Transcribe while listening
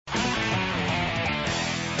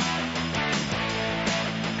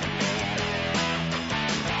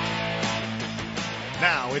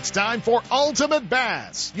Now it's time for Ultimate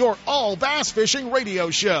Bass, your all bass fishing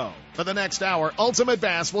radio show. For the next hour, Ultimate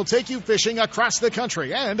Bass will take you fishing across the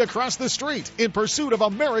country and across the street in pursuit of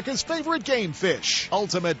America's favorite game fish.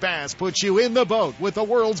 Ultimate Bass puts you in the boat with the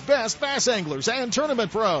world's best bass anglers and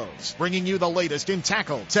tournament pros, bringing you the latest in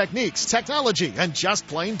tackle, techniques, technology, and just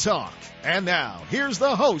plain talk. And now, here's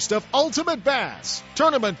the host of Ultimate Bass,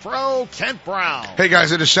 Tournament Pro Kent Brown. Hey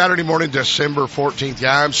guys, it is Saturday morning, December 14th.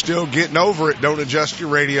 Yeah, I'm still getting over it. Don't adjust your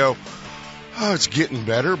radio. Oh, it's getting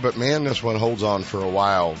better, but man, this one holds on for a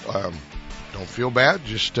while. Don't feel bad.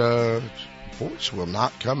 Just voice will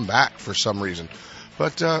not come back for some reason.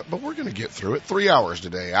 But we're going to get through it. 3 hours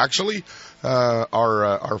today, actually.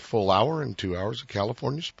 Our full hour and 2 hours of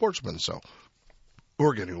California Sportsman. So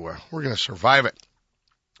we're going to survive it.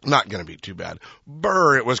 Not going to be too bad.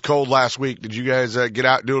 Brr, it was cold last week. Did you guys get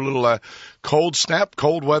out and do a little cold snap,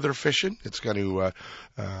 cold weather fishing? It's going to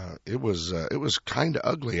it was kind of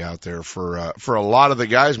ugly out there for a lot of the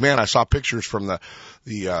guys. Man, I saw pictures from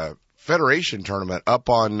the Federation tournament up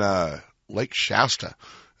on Lake Shasta,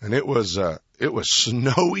 and it was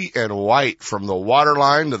snowy and white from the water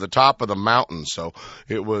line to the top of the mountain. So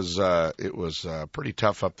it was pretty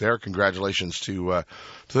tough up there. Congratulations to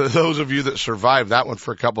those of you that survived that one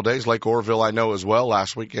for a couple of days. Lake Oroville, I know as well.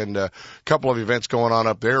 Last weekend, a couple of events going on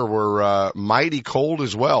up there were mighty cold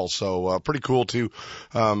as well. So pretty cool to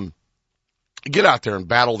get out there and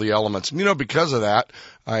battle the elements. And, because of that,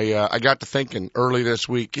 I got to thinking early this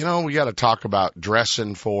week, we got to talk about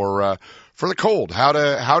dressing for the cold, how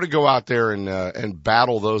to go out there and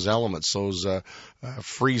battle those elements, those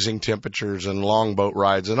freezing temperatures and long boat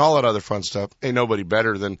rides and all that other fun stuff. Ain't nobody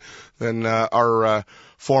better than our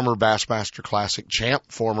former Bassmaster Classic champ,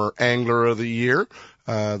 former Angler of the Year,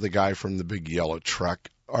 the guy from the big yellow truck,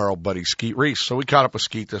 our old buddy Skeet Reese. So we caught up with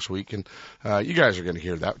Skeet this week, and you guys are going to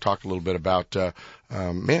hear that. We talked a little bit about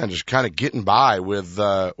just kind of getting by with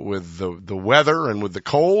the weather and with the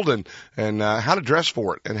cold, and how to dress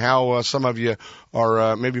for it, and how some of you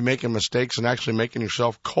are maybe making mistakes and actually making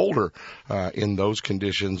yourself colder in those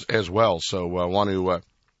conditions as well. So want to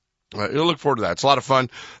you'll look forward to that. It's a lot of fun.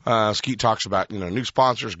 Skeet talks about new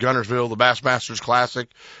sponsors, Gunnersville, the Bassmasters Classic,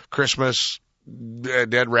 Christmas,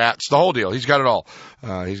 dead rats, the whole deal. He's got it all.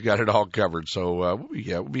 He's got it all covered. So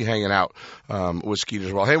we'll be hanging out with Skeet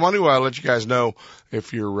as well. Hey, I want to let you guys know,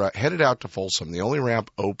 if you're headed out to Folsom, the only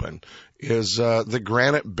ramp open is the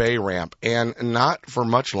Granite Bay ramp, and not for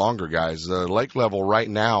much longer, guys. The lake level right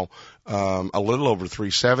now, a little over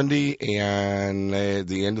 370, and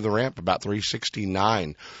the end of the ramp about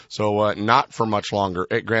 369. So not for much longer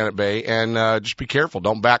at Granite Bay, and just be careful.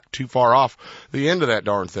 Don't back too far off the end of that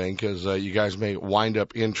darn thing, because you guys may wind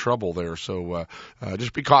up in trouble there. So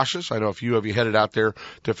just be cautious. I know a few of you headed out there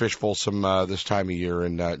to fish Folsom this time of year,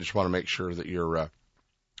 and just want to make sure that you're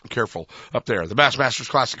careful up there. The Bassmasters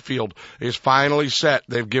Classic field is finally set.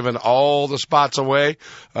 They've given all the spots away.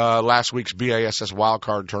 Last week's BASS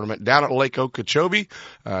wildcard tournament down at Lake Okeechobee.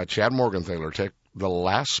 Chad Morgenthaler took the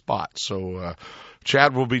last spot. So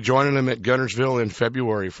Chad will be joining him at Gunnersville in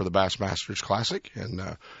February for the Bassmasters Classic,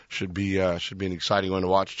 and should be an exciting one to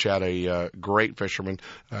watch. Chad, a great fisherman,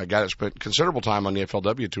 a guy that spent considerable time on the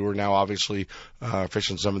FLW tour, now obviously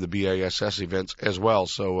fishing some of the BASS events as well.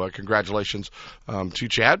 So congratulations to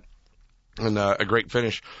Chad. And a great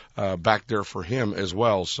finish back there for him as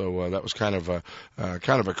well. So that was kind of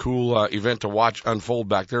a cool event to watch unfold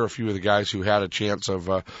back there. A few of the guys who had a chance of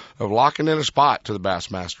locking in a spot to the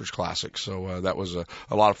Bassmasters Classic. So that was a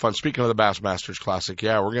lot of fun. Speaking of the Bassmasters Classic,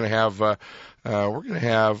 yeah, we're gonna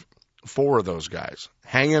have 4 of those guys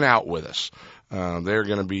hanging out with us. They're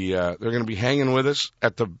gonna be hanging with us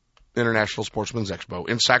at the International Sportsman's Expo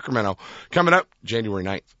in Sacramento coming up January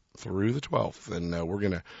 9th through the 12th, and we're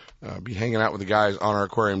going to be hanging out with the guys on our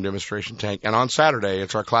aquarium demonstration tank. And on Saturday,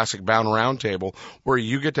 it's our Classic Bound Roundtable, where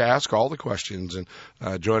you get to ask all the questions.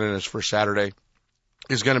 And joining us for Saturday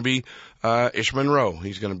is going to be Ish Monroe.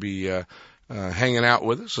 He's going to be hanging out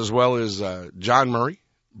with us, as well as John Murray,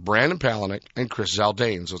 Brandon Palaniuk, and Chris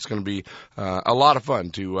Zaldane. So it's going to be a lot of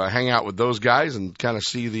fun to hang out with those guys and kind of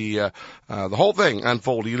see the whole thing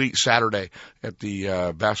unfold. Elite Saturday at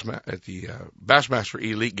the Bassmaster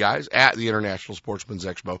Elite guys at the International Sportsman's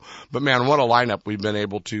Expo. But man, what a lineup we've been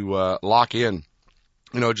able to lock in.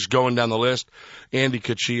 Just going down the list: Andy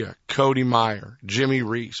Kachia, Cody Meyer, Jimmy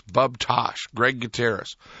Reese, Bub Tosh, Greg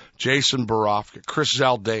Gutierrez, Jason Borofka, Chris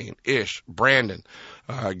Zaldane, Ish, Brandon,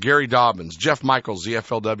 Gary Dobbins, Jeff Michaels, the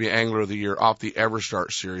FLW Angler of the Year off the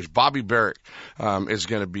Everstart Series. Bobby Barrett is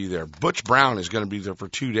going to be there. Butch Brown is going to be there for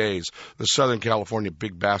 2 days, the Southern California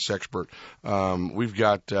big bass expert. We've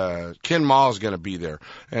got Ken Ma is going to be there.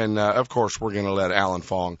 And, of course, we're going to let Alan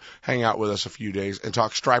Fong hang out with us a few days and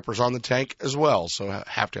talk stripers on the tank as well. So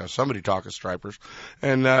have to have somebody talking stripers.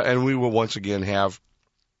 And we will once again have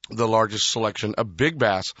the largest selection of big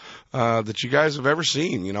bass that you guys have ever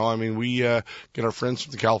seen. You know, I mean, we get our friends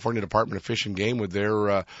from the California Department of Fish and Game with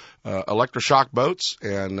their electroshock boats,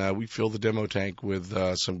 and we fill the demo tank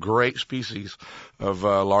with some great species of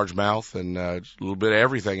largemouth and a little bit of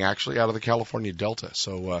everything, actually, out of the California Delta.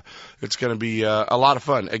 So it's going to be a lot of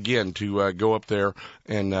fun, again, to go up there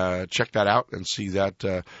and check that out and see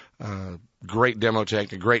that great demo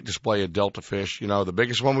tank, a great display of Delta fish. You know, the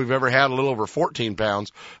biggest one we've ever had, a little over 14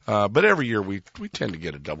 pounds. But every year we tend to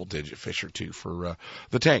get a double-digit fish or two for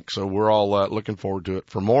the tank. So we're all looking forward to it.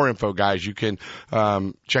 For more info, guys, you can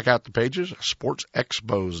check out the pages,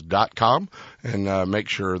 sportsexpos.com, and make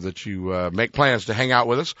sure that you make plans to hang out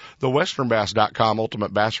with us. The westernbass.com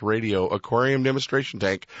Ultimate Bass Radio Aquarium Demonstration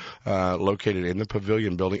Tank located in the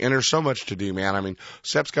Pavilion Building. And there's so much to do, man. I mean,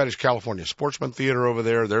 Sepp's got his California Sportsman Theater over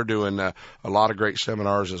there. They're doing a lot of great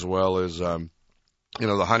seminars, as well as, you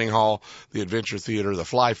know, the hunting hall, the adventure theater, the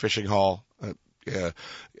fly fishing hall, the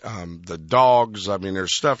dogs. I mean,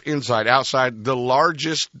 there's stuff inside, outside. The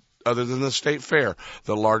largest, other than the state fair,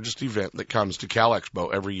 the largest event that comes to Cal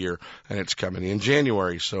Expo every year, and it's coming in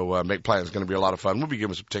January. So make plans. It's going to be a lot of fun. We'll be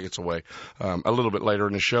giving some tickets away a little bit later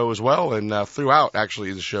in the show as well, and throughout,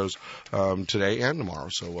 actually, the shows today and tomorrow.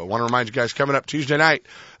 So I want to remind you guys, coming up Tuesday night,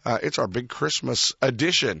 it's our big Christmas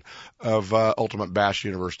edition of Ultimate Bass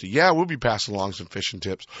University. Yeah, we'll be passing along some fishing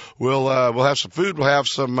tips. We'll have some food. We'll have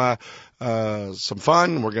some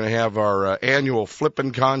fun. We're going to have our annual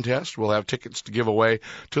flipping contest. We'll have tickets to give away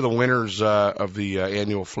to the winners of the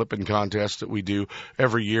annual flipping contest that we do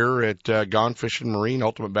every year at Gone Fishing Marine,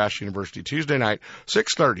 Ultimate Bass University, Tuesday night,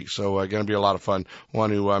 6:30. So going to be a lot of fun.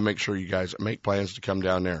 Want to make sure you guys make plans to come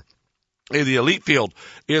down there. Hey, the Elite Field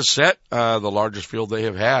is set, the largest field they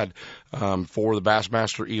have had for the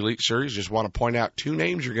Bassmaster Elite Series. Just want to point out 2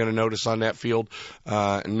 names you're going to notice on that field,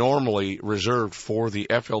 normally reserved for the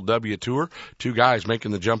FLW Tour. 2 guys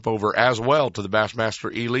making the jump over as well to the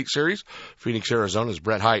Bassmaster Elite Series. Phoenix, Arizona's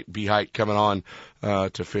Brett Height, B. Height, coming on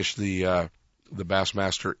to fish the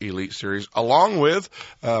Bassmaster Elite Series, along with,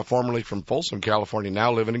 formerly from Folsom, California,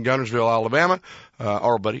 now living in Gunnersville, Alabama,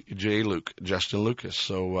 our buddy Justin Lucas.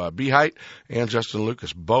 So, B. Height and Justin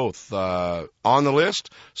Lucas, both, on the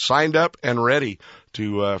list, signed up and ready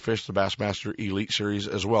to, fish the Bassmaster Elite Series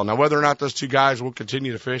as well. Now, whether or not those 2 guys will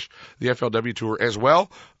continue to fish the FLW Tour as well,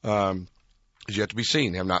 is yet to be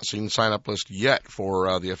seen. Have not seen the sign-up list yet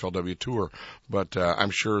for the FLW Tour, but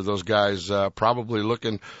I'm sure those guys probably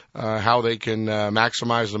looking how they can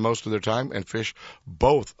maximize the most of their time and fish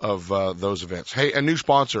both of those events. Hey, a new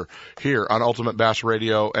sponsor here on Ultimate Bass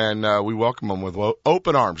Radio, and we welcome them with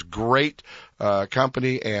open arms. Great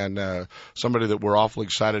company, and somebody that we're awfully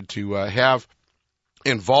excited to have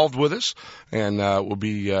involved with us, and we'll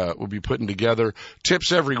be putting together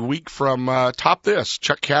tips every week from Top This,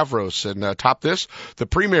 Chuck Cavros, and Top This, the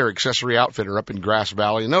premier accessory outfitter up in Grass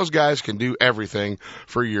Valley. And those guys can do everything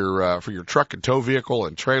for your truck and tow vehicle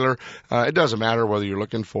and trailer. It doesn't matter whether you're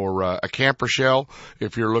looking for a camper shell,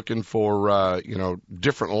 if you're looking for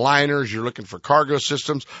different liners, you're looking for cargo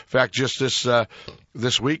systems. In fact, just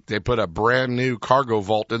this week they put a brand new cargo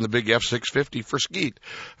vault in the big F650 for Skeet,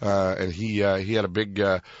 and he had a big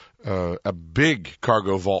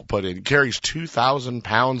cargo vault put in. It carries 2,000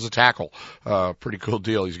 pounds of tackle. Pretty cool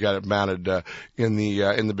deal. He's got it mounted in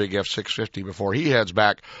the big F650 before he heads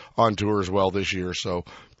back on tour as well this year. So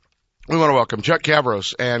we want to welcome Chuck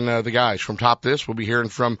Cavros and the guys from Top This. We'll be hearing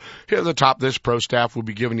from the Top This pro staff. We'll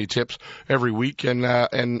be giving you tips every week, and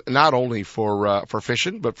not only for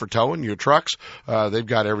fishing, but for towing your trucks. They've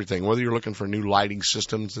got everything. Whether you're looking for new lighting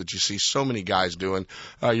systems that you see so many guys doing,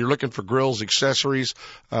 you're looking for grills, accessories,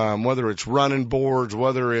 whether it's running boards,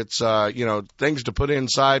 whether it's things to put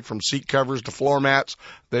inside, from seat covers to floor mats.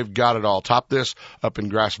 They've got it all. Top This up in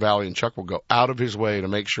Grass Valley, and Chuck will go out of his way to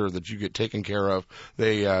make sure that you get taken care of.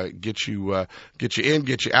 They get you in,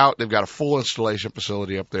 get you out. They've got a full installation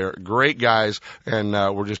facility up there. Great guys, and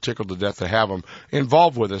we're just tickled to death to have them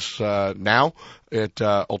involved with us now at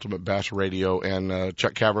Ultimate Bass Radio, and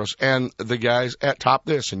Chuck Cavros and the guys at Top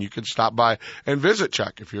This. And you can stop by and visit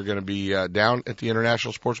Chuck if you're going to be down at the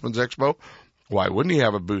International Sportsman's Expo why wouldn't he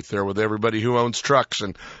have a booth there with everybody who owns trucks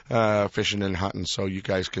and fishing and hunting? So you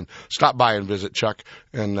guys can stop by and visit Chuck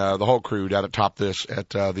and the whole crew down at Top This at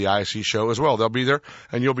the ISE show as well. They'll be there,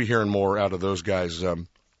 and you'll be hearing more out of those guys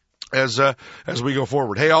as we go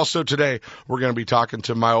forward. Hey, also today we're going to be talking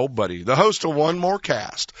to my old buddy, the host of One More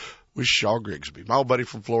Cast, with Shaw Grigsby, my old buddy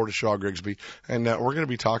from Florida, Shaw Grigsby, and we're going to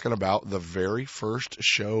be talking about the very first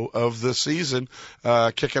show of the season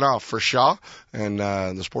kicking off for Shaw, and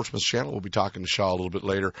the Sportsman's Channel. We'll be talking to Shaw a little bit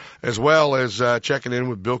later, as well as checking in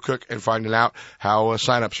with Bill Cook and finding out how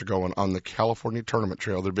signups are going on the California Tournament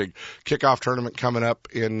Trail, their big kickoff tournament coming up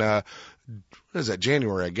in what is that,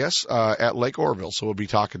 January, I guess, at Lake Oroville. So we'll be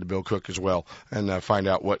talking to Bill Cook as well and find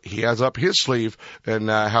out what he has up his sleeve and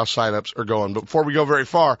how signups are going. But before we go very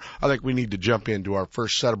far, I think we need to jump into our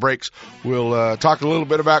first set of breaks. We'll talk a little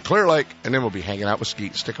bit about Clear Lake, and then we'll be hanging out with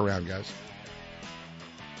Skeet. Stick around, guys.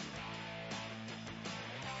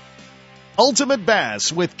 Ultimate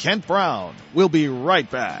Bass with Kent Brown. We'll be right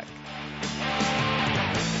back.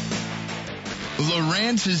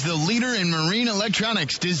 Lowrance is the leader in marine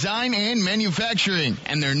electronics design and manufacturing,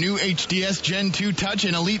 and their new HDS Gen 2 Touch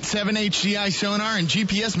and Elite 7 HDI sonar and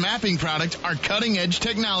GPS mapping product are cutting-edge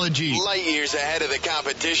technology. Light years ahead of the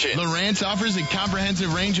competition. Lowrance offers a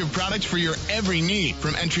comprehensive range of products for your every need,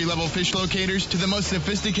 from entry-level fish locators to the most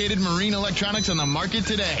sophisticated marine electronics on the market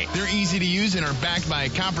today. They're easy to use and are backed by a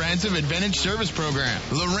comprehensive Advantage service program.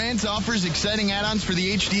 Lowrance offers exciting add-ons for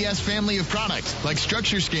the HDS family of products, like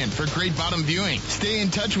Structure Skin for great bottom viewing. Stay in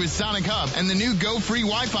touch with Sonic Hub and the new Go Free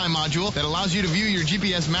Wi-Fi module that allows you to view your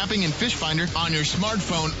GPS mapping and fish finder on your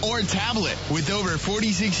smartphone or tablet. With over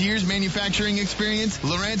 46 years manufacturing experience,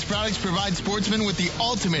 Lowrance products provide sportsmen with the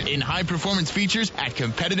ultimate in high-performance features at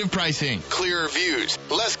competitive pricing. Clearer views,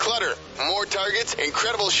 less clutter, more targets,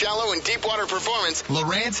 incredible shallow and deep water performance.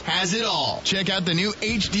 Lowrance has it all. Check out the new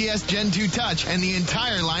HDS Gen 2 Touch and the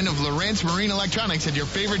entire line of Lowrance Marine Electronics at your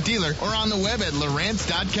favorite dealer or on the web at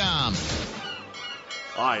Lowrance.com.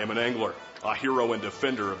 I am an angler, a hero and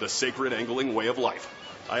defender of the sacred angling way of life.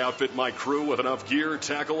 I outfit my crew with enough gear,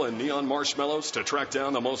 tackle, and neon marshmallows to track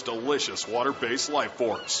down the most delicious water-based life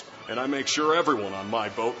forms. And I make sure everyone on my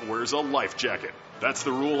boat wears a life jacket. That's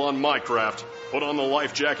the rule on my craft. Put on the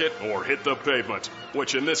life jacket or hit the pavement,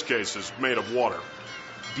 which in this case is made of water.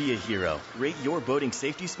 Be a hero. Rate your boating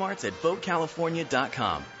safety smarts at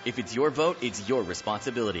BoatCalifornia.com. If it's your boat, it's your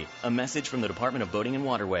responsibility. A message from the Department of Boating and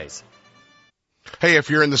Waterways. Hey, if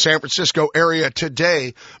you're in the San Francisco area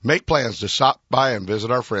today, make plans to stop by and visit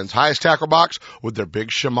our friends Highest Tackle Box with their big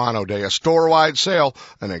Shimano Day, a store-wide sale,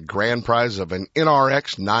 and a grand prize of an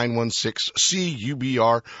NRX 916C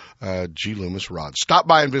UBR G Loomis rod. Stop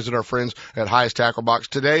by and visit our friends at Highest Tackle Box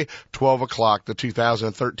today, 12 o'clock. The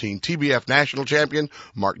 2013 TBF National Champion,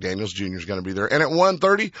 Mark Daniels Jr. is going to be there. And at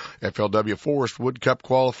 1:30, FLW Forest Wood Cup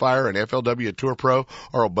qualifier and FLW Tour Pro,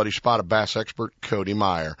 our old buddy spotted bass expert, Cody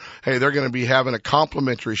Meyer. Hey, they're going to be having a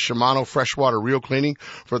complimentary Shimano freshwater reel cleaning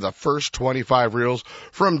for the first 25 reels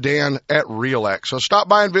from Dan at ReelX. So stop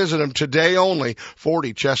by and visit them today only,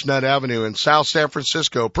 40 Chestnut Avenue in South San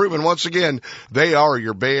Francisco, proving once again they are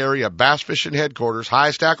your Bay Area bass fishing headquarters.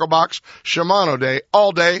 Highest Tackle Box, Shimano Day,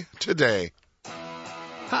 all day today.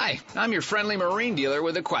 Hi, I'm your friendly marine dealer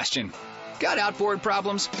with a question. Got outboard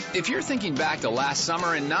problems? If you're thinking back to last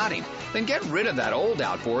summer and nodding, then get rid of that old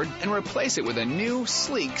outboard and replace it with a new,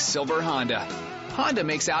 sleek silver Honda. Honda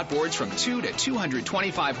makes outboards from 2 to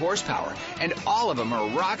 225 horsepower, and all of them are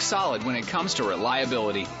rock solid when it comes to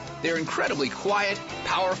reliability. They're incredibly quiet,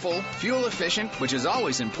 powerful, fuel efficient, which is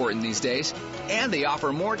always important these days, and they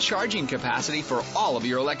offer more charging capacity for all of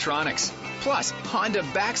your electronics. Plus, Honda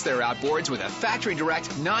backs their outboards with a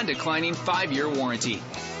factory-direct, non-declining 5-year warranty.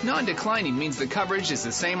 Non-declining means the coverage is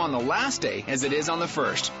the same on the last day as it is on the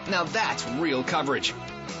first. Now that's real coverage.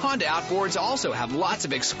 Honda outboards also have lots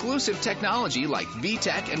of exclusive technology like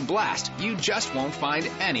VTEC and Blast you just won't find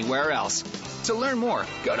anywhere else. To learn more,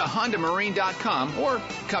 go to HondaMarine.com or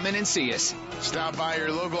come in and see us. Stop by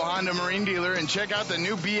your local Honda Marine dealer and check out the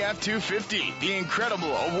new BF250, the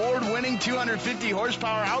incredible award-winning 250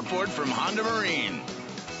 horsepower outboard from Honda Marine.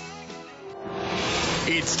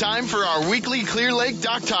 It's time for our weekly Clear Lake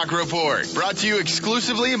Dock Talk Report, brought to you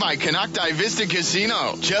exclusively by Canocti Vista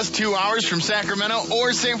Casino, just 2 hours from Sacramento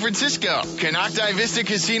or San Francisco. Canocti Vista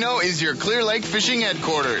Casino is your Clear Lake fishing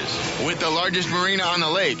headquarters. With the largest marina on the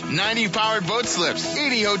lake, 90 powered boat slips,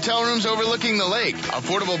 80 hotel rooms overlooking the lake,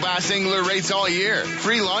 affordable bass angler rates all year,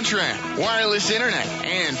 free launch ramp, wireless internet,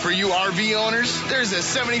 and for you RV owners, there's a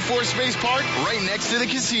 74 space park right next to the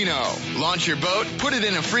casino. Launch your boat, put it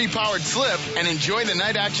in a free powered slip, and enjoy the the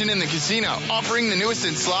night action in the casino, offering the newest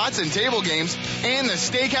in slots and table games, and the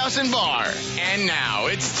steakhouse and bar. And now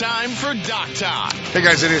it's time for Doc Talk. Hey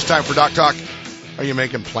guys, it is time for Doc Talk. Are you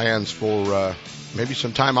making plans for maybe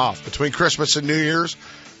some time off between Christmas and New Year's?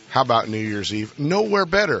 How about New Year's Eve? Nowhere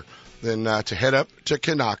better than to head up to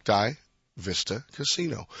Canocti Vista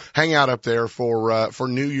Casino. Hang out up there for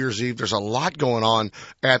New Year's Eve. There's a lot going on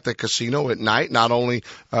at the casino at night. Not only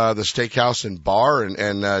the steakhouse and bar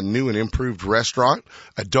and new and improved restaurant,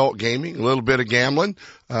 adult gaming, a little bit of gambling.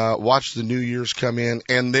 Watch the New Year's come in,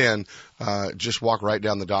 and then just walk right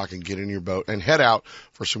down the dock and get in your boat and head out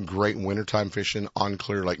for some great wintertime fishing on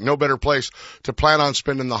Clear Lake. No better place to plan on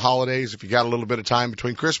spending the holidays. If you got a little bit of time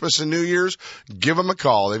between Christmas and New Year's, give them a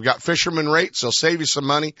call. They've got fisherman rates. They'll save you some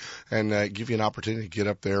money and give you an opportunity to get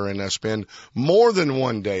up there and spend more than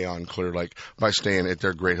one day on Clear Lake by staying at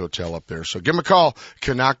their great hotel up there. So give them a call,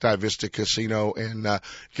 Canocti Vista Casino, and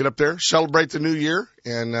get up there, celebrate the new year.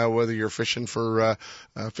 And whether you're fishing for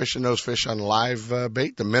fishing those fish on live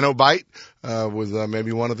bait, the minnow bite with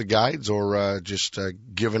maybe one of the guides, or just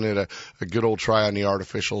giving it a good old try on the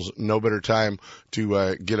artificials, no better time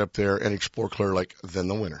to get up there and explore Clear Lake than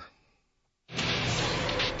the winter.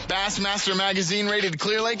 Bassmaster Magazine rated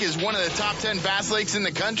Clear Lake as one of the top 10 bass lakes in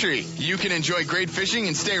the country. You can enjoy great fishing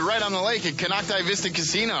and stay right on the lake at Canocti Vista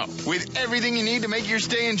Casino. With everything you need to make your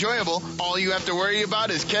stay enjoyable, all you have to worry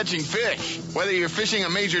about is catching fish. Whether you're fishing a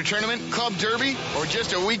major tournament, club derby, or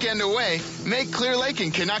just a weekend away, make Clear Lake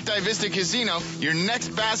and Canocti Vista Casino your next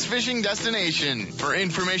bass fishing destination. For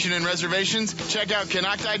information and reservations, check out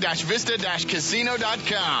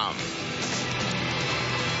canocti-vista-casino.com.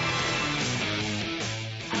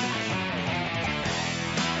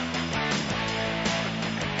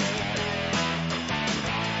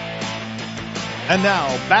 And now,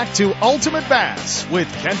 back to Ultimate Bass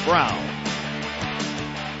with Kent Brown.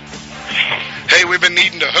 Hey, we've been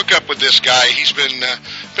needing to hook up with this guy. He's been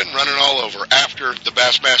running all over. After the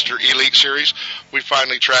Bassmaster Elite Series, we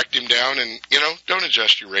finally tracked him down, and, don't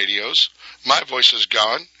adjust your radios. My voice is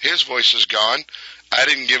gone. His voice is gone. I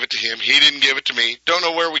didn't give it to him. He didn't give it to me. Don't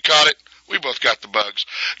know where we caught it. We both got the bugs.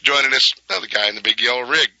 Joining us, another guy in the big yellow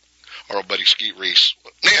rig, our old buddy Skeet Reese.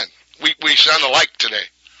 Man, we sound alike today.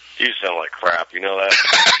 You sound like crap, you know that?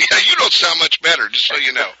 Yeah, you don't sound much better, just so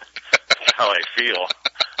you know. That's how I feel.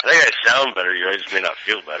 I think I sound better, I just may not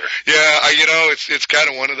feel better. Yeah, it's kind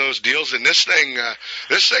of one of those deals. And this thing,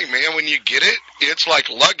 man, when you get it, it's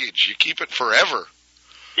like luggage. You keep it forever.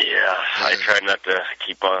 Yeah, I try not to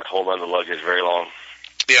hold on to luggage very long.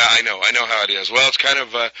 Yeah, I know how it is. Well, it's kind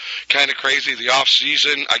of crazy. The off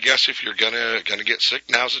season, I guess, if you're gonna get sick,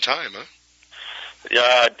 now's the time, huh?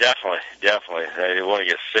 Yeah, definitely. I want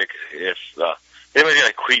to get sick. If anybody's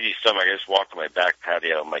got a queasy stomach, I just walked on my back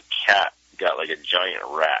patio. My cat got like a giant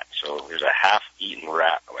rat, so there's a half-eaten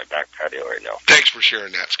rat on my back patio right now. Thanks for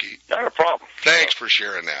sharing that, Skeet. Not a problem. Thanks for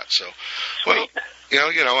sharing that. So, sweet.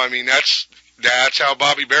 Well, I mean, that's how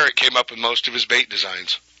Bobby Barrett came up with most of his bait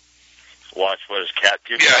designs. Watch what his cat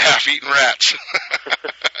gives. Yeah, half-eaten rats.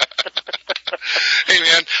 Hey,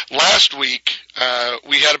 man, last week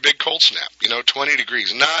we had a big cold snap, 20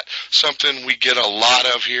 degrees. Not something we get a lot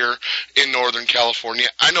of here in Northern California.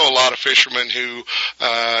 I know a lot of fishermen who,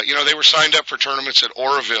 they were signed up for tournaments at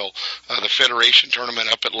Oroville, the Federation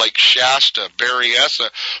tournament up at Lake Shasta, Berryessa,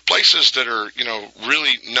 places that are,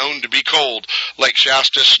 really known to be cold. Lake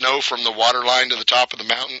Shasta, snow from the water line to the top of the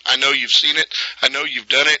mountain. I know you've seen it. I know you've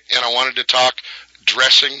done it, and I wanted to talk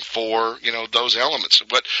dressing for, those elements.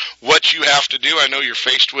 But what you have to do, I know you're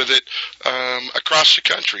faced with it across the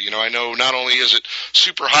country. I know not only is it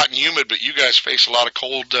super hot and humid, but you guys face a lot of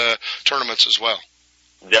cold tournaments as well.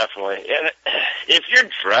 Definitely. And if you're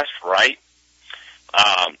dressed right,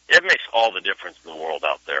 it makes all the difference in the world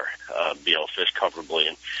out there, be able to fish comfortably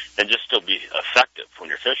and just still be effective when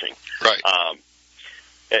you're fishing. Right.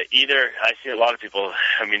 Either, I see a lot of people,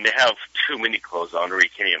 they have too many clothes on or you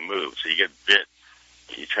can't even move, so you get bit.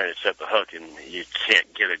 You're trying to set the hook, and you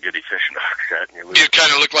can't get a good efficient hook set. You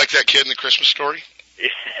kind of look like that kid in the Christmas Story.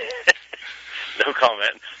 No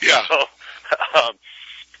comment. Yeah. So,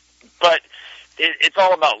 but it's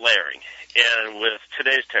all about layering. And with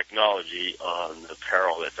today's technology on the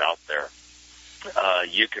apparel that's out there,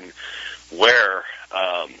 you can wear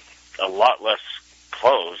a lot less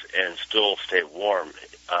clothes and still stay warm.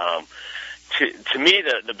 To me,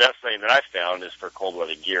 the best thing that I've found is for cold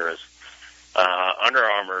weather gear is Under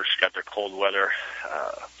Armour's got their cold weather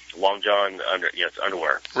long john it's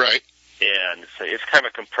underwear. Right. And so it's kind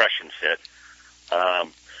of a compression fit.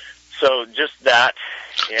 So just that.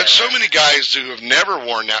 And so many guys who have never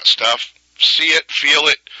worn that stuff see it, feel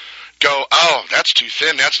it, go, oh, that's too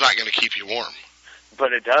thin. That's not going to keep you warm.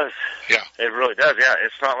 But it does. Yeah. It really does, yeah.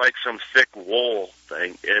 It's not like some thick wool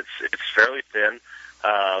thing. It's fairly thin,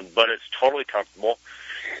 but it's totally comfortable.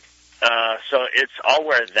 So I'll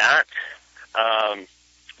wear that.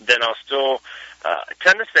 Then I'll still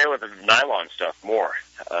tend to stay with the nylon stuff more.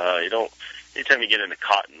 Anytime you get into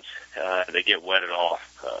cottons, they get wet at all.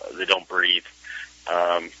 They don't breathe.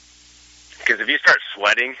 Because if you start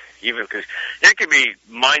sweating, even because it could be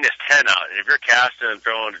 -10 out, and if you're casting and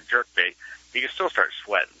throwing a jerkbait, you can still start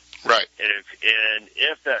sweating. Right. And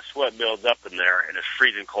if that sweat builds up in there and it's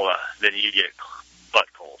freezing cold, then you get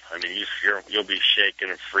butt cold. I mean, you'll be shaking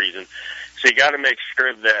and freezing. So you got to make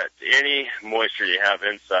sure that any moisture you have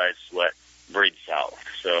inside sweat breathes out.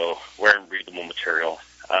 So wearing breathable material.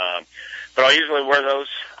 But I'll usually wear those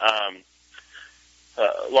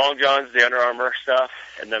long johns, the Under Armour stuff,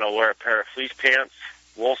 and then I'll wear a pair of fleece pants,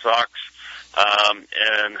 wool socks,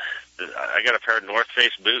 and I got a pair of North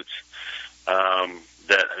Face boots.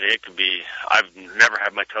 It could be. I've never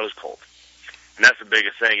had my toes cold, and that's the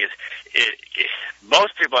biggest thing. Is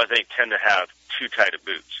most people I think tend to have too tight of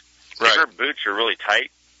boots. Right. If your boots are really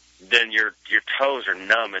tight, then your toes are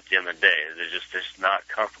numb at the end of the day. They're just not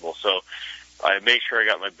comfortable. So I make sure I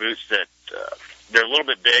got my boots that they're a little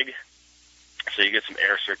bit big, so you get some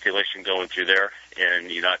air circulation going through there,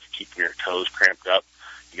 and you're not keeping your toes cramped up.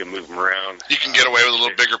 You can move them around. You can get away with a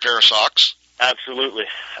little bigger pair of socks. Absolutely.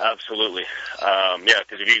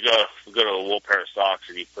 Because if you go to a wool pair of socks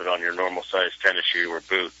and you put on your normal size tennis shoe or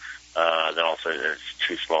boot, then all of a sudden it's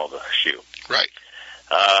too small of a shoe. Right.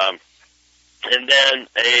 And then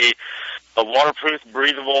a waterproof,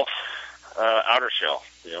 breathable outer shell.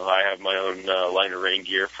 I have my own line of rain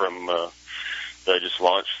gear from that I just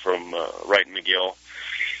launched from Wright and McGill,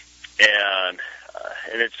 and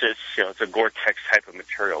it's a Gore-Tex type of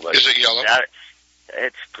material. But is it yellow?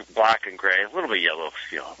 It's black and gray, a little bit yellow,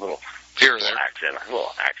 a little here or there, a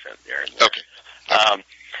little accent there. And there. Okay.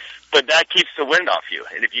 But that keeps the wind off you,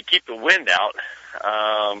 and if you keep the wind out,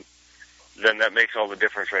 then that makes all the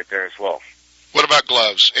difference right there as well. What about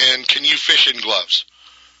gloves? And can you fish in gloves?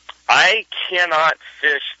 I cannot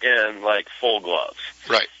fish in like full gloves.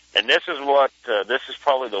 Right. And this is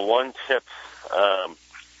probably the one tip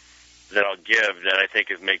that I'll give that I think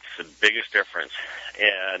makes the biggest difference.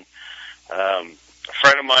 And a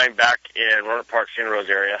friend of mine back in Roanoke Park, Santa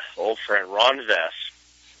Rosa area, old friend Ron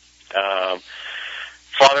Vess,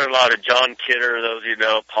 father-in-law to John Kidder, those you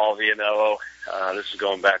know, Paul Vianello. This is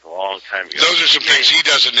going back a long time ago. Those are some things he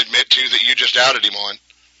doesn't admit to that you just outed him on.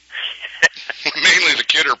 Mainly the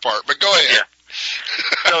Kidder part, but go ahead.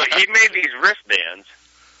 Yeah. So he made these wristbands,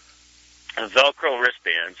 Velcro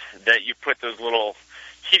wristbands, that you put those little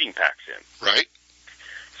heating packs in. Right.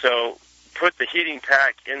 So put the heating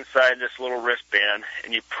pack inside this little wristband,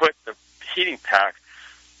 and you put the heating pack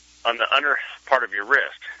on the under part of your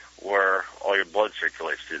wrist where all your blood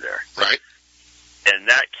circulates through there. Right. And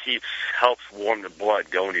that helps warm the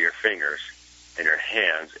blood going to your fingers and your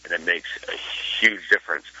hands, and it makes a huge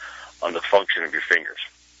difference on the function of your fingers.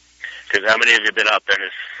 Because how many of you have been out there and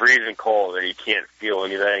it's freezing cold and you can't feel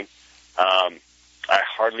anything? I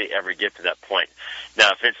hardly ever get to that point.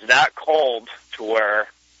 Now, if it's that cold to where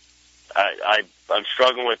I'm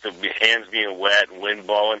struggling with the hands being wet and wind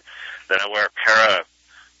blowing, then I wear a pair of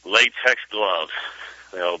latex gloves.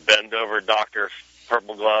 Bend over Dr.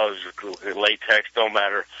 Purple gloves, latex, don't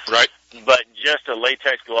matter. Right. But just a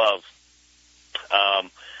latex glove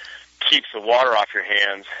keeps the water off your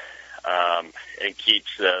hands and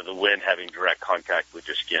keeps the wind having direct contact with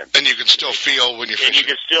your skin. And you can still feel when you're fishing. And you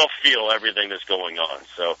can still feel everything that's going on.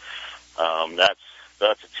 So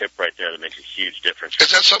that's a tip right there that makes a huge difference.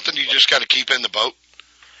 Is that something you just got to keep in the boat?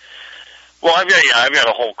 Well, I've got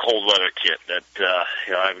a whole cold weather kit that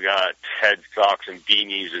I've got head socks and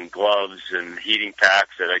beanies and gloves and heating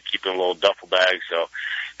packs that I keep in a little duffel bag. So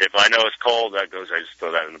if I know it's cold, I just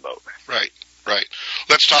throw that in the boat. Right.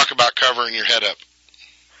 Let's talk about covering your head up.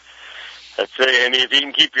 That's it. I mean, if you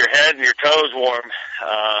can keep your head and your toes warm,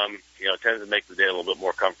 it tends to make the day a little bit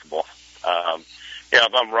more comfortable.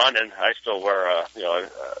 If I'm running, I still wear a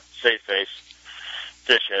safe face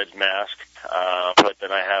fish edge mask. But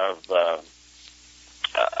then I have,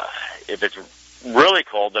 if it's really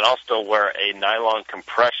cold, then I'll still wear a nylon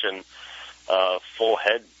compression full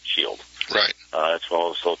head shield. Right. It's one of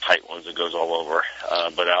those little tight ones that goes all over.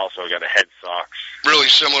 But I also got a head socks. Really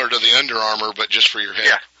similar to the Under Armour, but just for your head.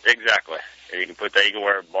 Yeah, exactly. And you can put that. You can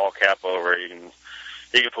wear a ball cap over. You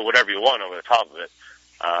can put whatever you want over the top of it.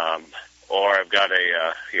 Or I've got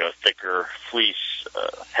a thicker fleece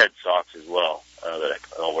head socks as well that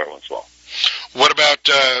I'll wear once in a while. What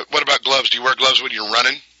about gloves? Do you wear gloves when you're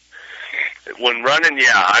running? When running,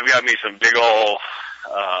 yeah. I've got me some big old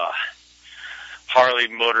Harley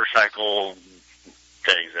motorcycle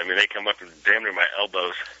things. I mean, they come up to damn near my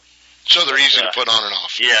elbows. So they're easy to put on and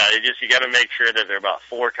off. Yeah, you got to make sure that they're about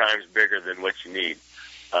 4 times bigger than what you need.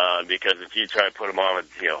 Because if you try to put them on with,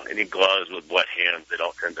 any gloves with wet hands, they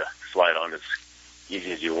don't tend to slide on as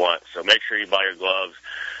easy as you want. So make sure you buy your gloves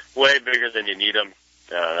way bigger than you need them.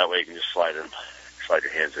 That way you can just slide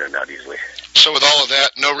your hands in and out easily. So with all of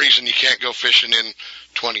that, no reason you can't go fishing in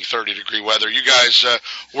 20, 30 degree weather. You guys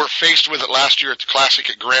were faced with it last year at the Classic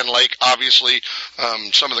at Grand Lake. Obviously,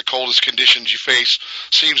 some of the coldest conditions you face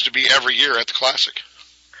seems to be every year at the Classic.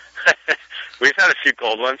 We've had a few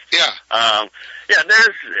cold ones. Yeah. And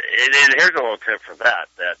here's a little tip for that,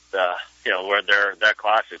 where that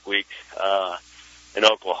Classic week in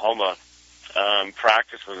Oklahoma,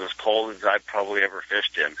 practice was as cold as I've probably ever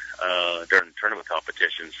fished in during tournament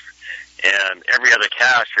competitions. And every other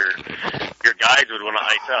cast, your guides would want to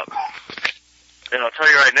ice up. And I'll tell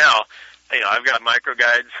you right now, I've got micro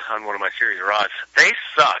guides on one of my series rods. They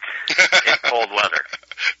suck in cold weather.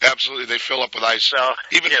 Absolutely, they fill up with ice. So,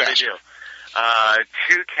 even yeah, faster. They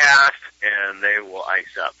do. 2 casts, and they will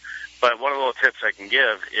ice up. But one of the little tips I can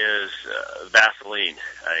give is Vaseline.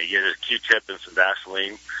 You get a Q-tip and some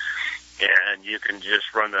Vaseline, and you can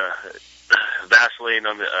just run the Vaseline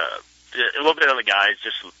on a little bit on the guides,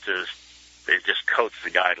 it just coats the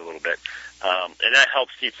guide a little bit, and that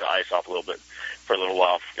helps keep the ice off a little bit for a little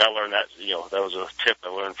while. I learned that, that was a tip I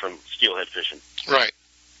learned from steelhead fishing. Right.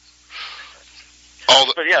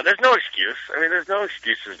 But yeah, there's no excuse. I mean, there's no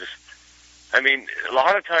excuses. A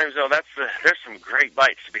lot of times though, there's some great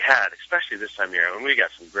bites to be had, especially this time of year. We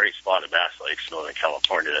got some great spotted bass lakes in Northern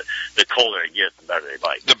California. The colder it gets, the better they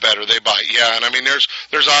bite. The better they bite, yeah. And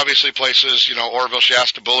there's obviously places, Oroville,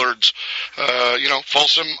 Shasta, Bullards,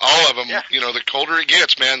 Folsom, all of them. Yeah. The colder it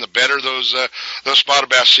gets, man, the better those spotted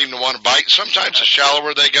bass seem to want to bite. Sometimes the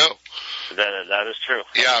shallower they go. That is true.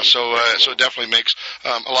 Yeah, so it definitely makes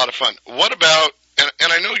a lot of fun. What about?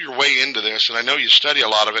 And I know you're way into this, and I know you study a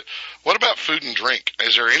lot of it. What about food and drink?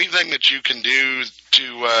 Is there anything that you can do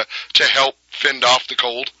to help fend off the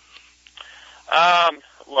cold?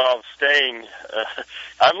 Well,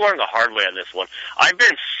 I've learned the hard way on this one. I've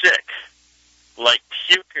been sick, like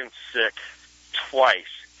puking sick, twice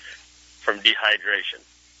from dehydration.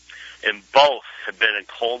 And both have been in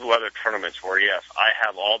cold weather tournaments where, yes, I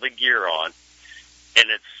have all the gear on, and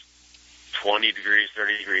it's 20 degrees,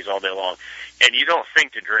 30 degrees all day long. And you don't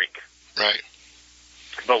think to drink. Right.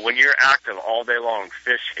 But when you're active all day long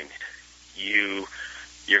fishing, you're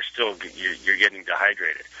getting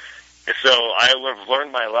dehydrated. And so I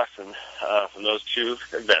learned my lesson from those 2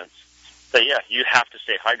 events that, yeah, you have to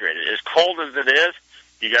stay hydrated. As cold as it is,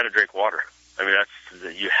 you got to drink water.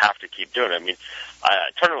 You have to keep doing it.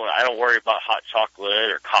 Tournament, I don't worry about hot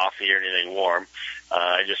chocolate or coffee or anything warm.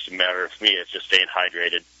 It's just a matter of me. It's just staying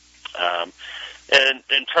hydrated.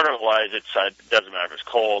 And tournament-wise, it doesn't matter if it's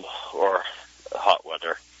cold or hot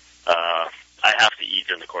weather. I have to eat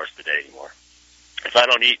during the course of the day anymore. If I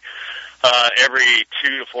don't eat every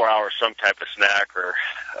 2 to 4 hours some type of snack or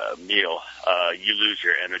meal, you lose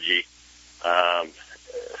your energy.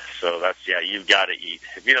 So you've got to eat.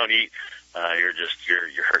 If you don't eat,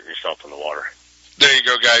 you're hurting yourself in the water. There you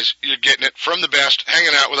go, guys. You're getting it from the best,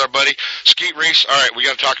 hanging out with our buddy Skeet Reese. All right, we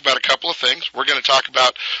got to talk about a couple of things. We're going to talk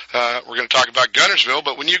about Guntersville,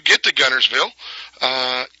 but when you get to Guntersville,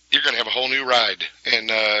 you're going to have a whole new ride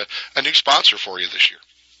and a new sponsor for you this year.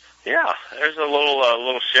 Yeah, there's a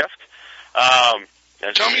little shift.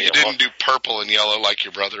 Tell me you didn't do purple and yellow like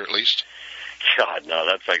your brother, at least. God, no,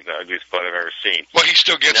 that's like the ugliest boat I've ever seen. Well, he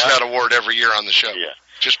still gets that award every year on the show. Yeah.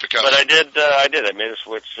 Just because. But I did. I made a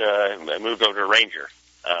switch. I moved over to Ranger.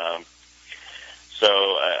 So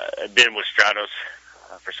I've been with Stratos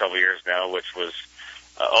for several years now, which was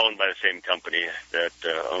owned by the same company that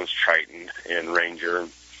owns Triton and Ranger. And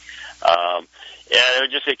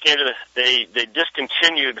it came to they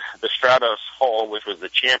discontinued the Stratos hull, which was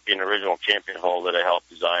the original champion hull that I helped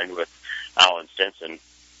design with Alan Stinson,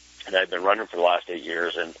 and I've been running for the last 8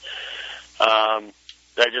 years. And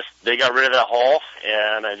they got rid of that hull,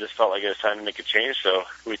 and I just felt like it was time to make a change. So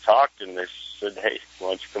we talked, and they said, "Hey, why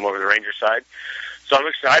don't you come over to the Ranger side?" So I'm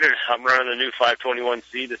excited. I'm running the new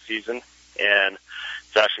 521C this season, and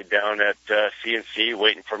it's actually down at C&C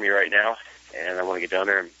waiting for me right now. And I want to get down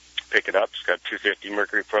there and pick it up. It's got 250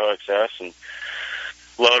 Mercury Pro XS and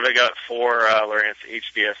load. I got 4 Lowrance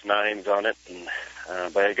HDS 9s on it, and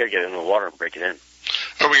but I got to get in the water and break it in.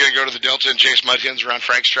 Are we going to go to the Delta and chase mud hens around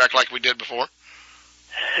Frank's track like we did before?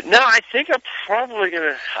 No, I think I'm probably going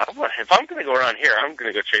to, if I'm going to go around here, I'm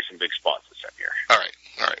going to go chase some big spots this time here. All right.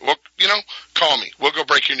 Well, call me. We'll go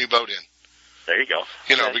break your new boat in. There you go.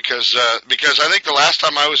 You know, because I think the last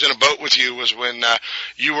time I was in a boat with you was when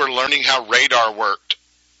you were learning how radar worked,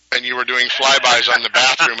 and you were doing flybys on the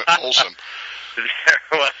bathroom at Folsom.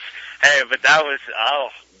 Hey, but that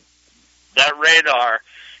that radar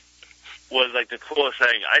was like the coolest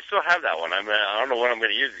thing. I still have that one. I mean, I don't know when I'm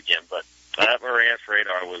going to use it again, but that Marantz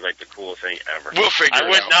radar was like the coolest thing ever. We'll figure it out. I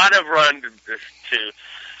would not have run to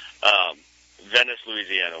Venice,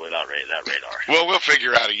 Louisiana without that radar. Well, we'll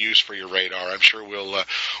figure out a use for your radar. I'm sure we'll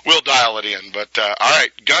dial it in. But all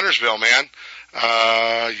right, Guntersville, man.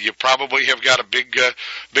 You probably have got a big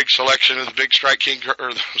selection of the big Strike King,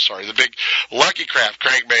 the big Lucky Craft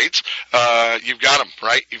crankbaits. You've got them,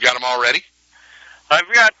 right? You've got them already? I've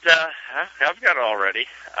got it already.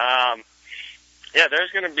 Yeah,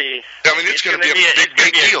 there's going to be. I mean, it's going to be a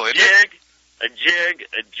big deal, isn't it? A jig,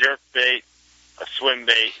 a jerk bait, a swim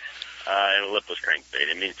bait, and a lipless crankbait.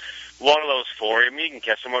 I mean, one of those four. I mean, you can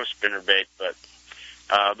catch them on a spinner bait, but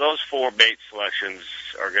those four bait selections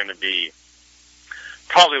are going to be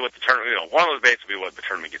probably what the tournament. You know, one of those baits will be what the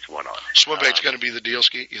tournament gets won on. Swim bait's going to be the deal,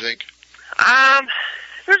 Skeet, you think?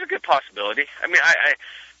 There's a good possibility. I mean,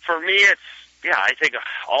 for me, I take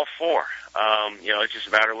all four. You know, it's just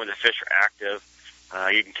a matter when the fish are active.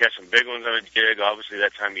 You can catch some big ones on a jig. Obviously,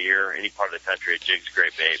 that time of year, any part of the country, a jig's a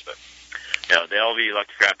great bait. But you know, the LV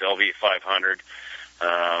Lucky Craft LV 500,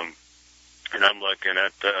 and I'm looking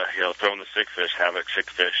at throwing the sick fish, Havoc sick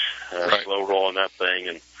fish, right. Slow rolling that thing,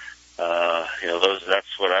 and you know,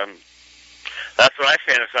 that's what I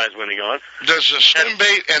fantasize winning on. Does the swim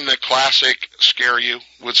bait and the classic scare you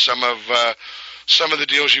with some of the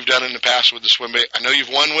deals you've done in the past with the swim bait? I know you've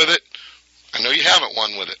won with it. I know you haven't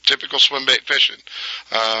won with it. Typical swim bait fishing.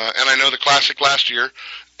 And I know the classic last year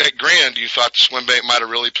at Grand, you thought the swim bait might have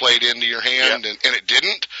really played into your hand, and it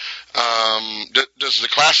didn't. Does the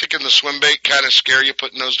classic and the swim bait kind of scare you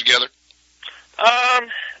putting those together?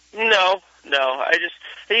 No.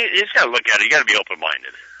 You just got to look at it. You got to be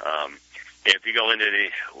open-minded. If you go into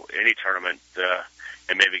any tournament,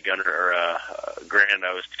 and maybe Gunner or Grand,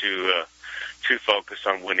 I was too focused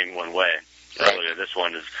on winning one way. Right. Earlier, this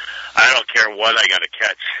one is, I don't care what I got to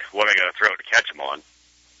catch, what I got to throw to catch them on.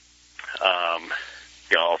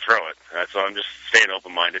 I'll throw it. So I'm just staying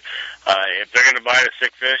open-minded. If they're going to bite a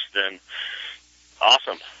sick fish, then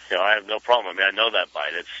awesome. You know, I have no problem. I mean, I know that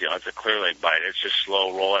bite. It's a clear leg bite. It's just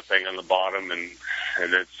slow, roll that thing on the bottom, and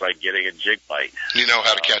it's like getting a jig bite. You know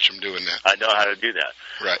how to catch them doing that. I know how to do that.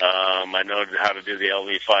 Right. I know how to do the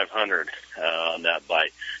LV 500 on that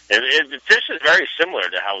bite. The fish is very similar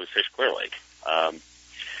to how we fish clear lake.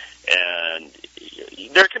 And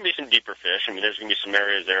there can be some deeper fish. I mean, there's going to be some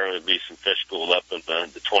areas there where there'll be some fish schooled up in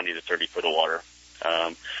the 20 to 30 foot of water.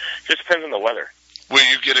 Just depends on the weather. Will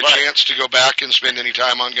you get a chance to go back and spend any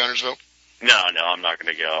time on Guntersville? No, I'm not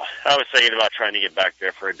going to go. I was thinking about trying to get back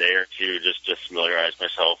there for a day or two just to familiarize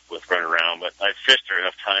myself with running around, but I've fished there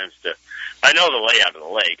enough times I know the layout of the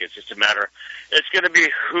lake. It's just a matter, it's going to be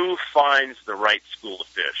who finds the right school of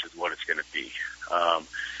fish is what it's going to be.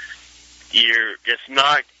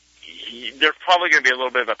 There's probably going to be a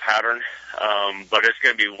little bit of a pattern, but it's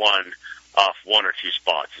going to be one or two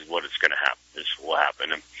spots is what it's going to happen. This will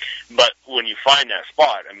happen. But when you find that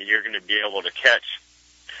spot, I mean, you're going to be able to catch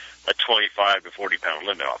a 25 to 40 pound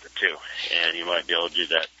limit off it too, and you might be able to do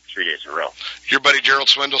that 3 days in a row. Your buddy Gerald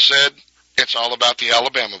Swindle said it's all about the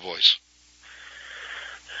Alabama boys.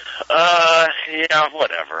 Yeah,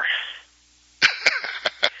 whatever.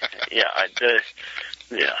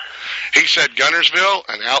 Yeah. He said Guntersville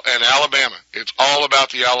and Alabama. It's all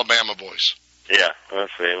about the Alabama boys. Yeah,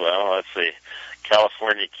 let's see.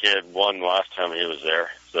 California kid won last time he was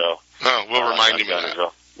there, so. Oh, we'll remind him of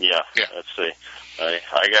that. Yeah, let's see.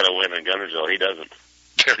 I got to win in Guntersville. He doesn't.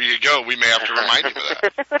 There you go. We may have to remind him of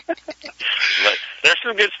that. But there's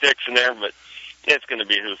some good sticks in there, but it's going to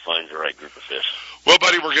be who finds the right group of fish. Well,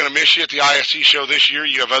 buddy, we're going to miss you at the ISC show this year.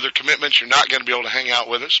 You have other commitments. You're not going to be able to hang out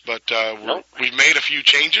with us, but Nope. We've made a few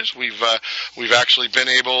changes. We've actually been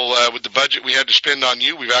able, with the budget we had to spend on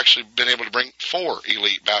you, we've actually been able to bring 4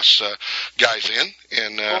 elite bass guys in.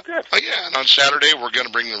 And good. and on Saturday we're going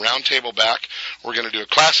to bring the round table back. We're going to do a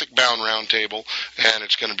classic bound round table, and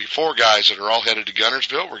it's going to be 4 guys that are all headed to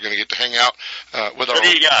Guntersville. We're going to get to hang out with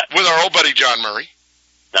our old buddy John Murray.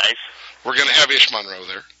 Nice. We're going to have Ish Monroe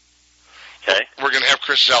there. Okay. We're going to have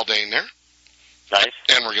Chris Zaldane there. Nice.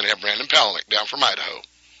 And we're going to have Brandon Palaniuk down from Idaho.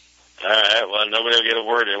 All right. Well, nobody will get a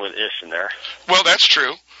word in with Ish in there. Well, that's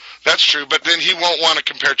true. That's true. But then he won't want to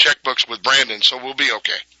compare checkbooks with Brandon, so we'll be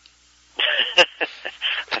okay.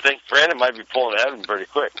 I think Brandon might be pulling ahead of him pretty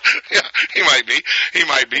quick. Yeah, he might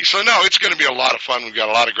be. So, no, it's going to be a lot of fun. We've got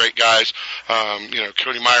a lot of great guys.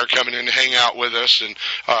 Cody Meyer coming in to hang out with us, and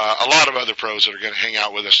a lot of other pros that are going to hang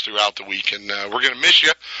out with us throughout the week. And we're going to miss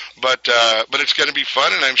you, but it's going to be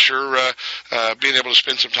fun, and I'm sure being able to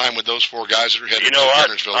spend some time with those four guys that are headed to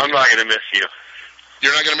Guntersville. I'm not going to miss you.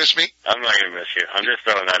 You're not going to miss me? I'm not going to miss you. I'm just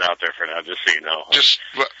throwing that out there for now, just so you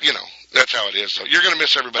know. That's how it is. So you're going to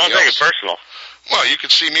miss everybody else. Don't take it personal. Well, you can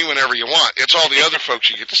see me whenever you want. It's all the other folks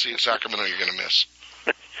you get to see in Sacramento you're going to miss.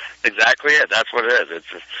 Exactly it. That's what it is. It's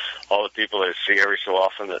just all the people that I see every so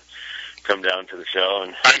often that come down to the show.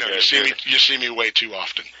 And I know. You see me way too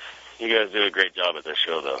often. You guys do a great job at this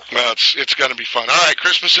show, though. Well, it's going to be fun. All right,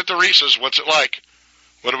 Christmas at the Reese's. What's it like?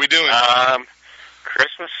 What are we doing?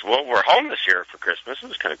 Christmas. Well, we're home this year for Christmas. It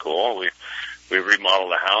was kind of cool. We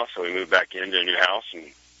remodeled the house, so we moved back into a new house, and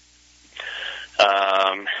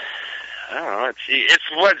I don't know.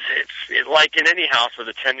 It's like in any house with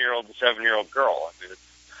a 10-year-old and 7-year-old girl. I mean,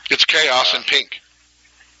 it's chaos and pink.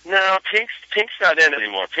 No, Pink's not in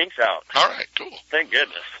anymore. Pink's out. All right, cool. Thank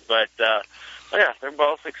goodness. But yeah, they're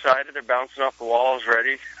both excited. They're bouncing off the walls,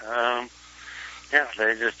 ready.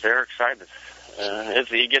 They're excited.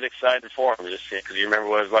 You get excited for them, just because you remember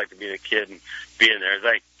what it was like to be a kid and being there. It's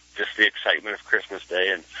like just the excitement of Christmas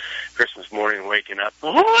Day and Christmas morning, waking up.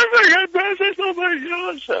 Oh my God, oh my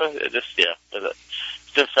God! So it's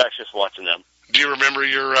infectious watching them. Do you remember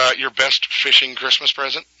your best fishing Christmas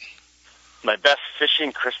present? My best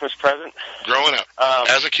fishing Christmas present? Growing up,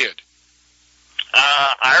 as a kid.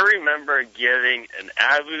 I remember getting an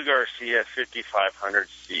Abu Garcia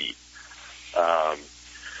 5500C.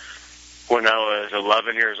 When I was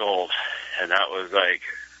 11 years old, and that was like,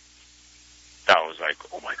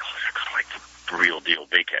 oh my gosh, I kind of like the real deal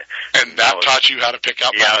big head. And that taught you how to pick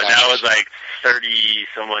up. Yeah, that was like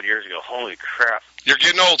 30-some-odd years ago. Holy crap. You're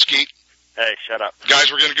getting old, Skeet. Hey, shut up. Guys,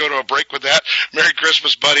 we're going to go to a break with that. Merry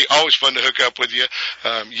Christmas, buddy. Always fun to hook up with you.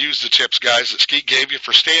 Use the tips, guys, that Skeet gave you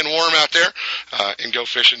for staying warm out there, and go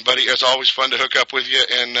fishing, buddy. As always, fun to hook up with you,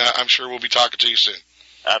 and I'm sure we'll be talking to you soon.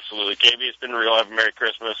 Absolutely. KB, it's been real. Have a Merry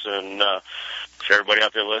Christmas, and to everybody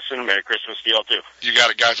out there listening, Merry Christmas to y'all, too. You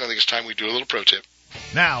got it, guys. I think it's time we do a little pro tip.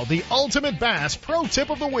 Now, the Ultimate Bass Pro Tip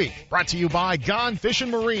of the Week, brought to you by Gone Fishing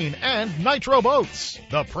Marine and Nitro Boats.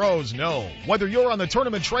 The pros know, whether you're on the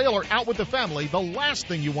tournament trail or out with the family, the last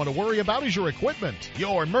thing you want to worry about is your equipment.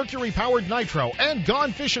 Your Mercury-powered Nitro and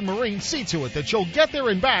Gone Fishing Marine see to it that you'll get there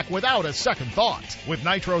and back without a second thought. With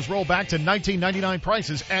Nitros roll back to $19.99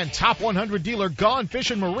 prices and top 100 dealer Gone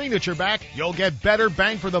Fishing Marine at your back, you'll get better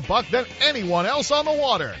bang for the buck than anyone else on the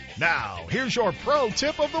water. Now, here's your Pro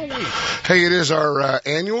Tip of the Week. Hey, it is our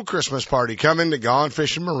annual Christmas party coming to Gone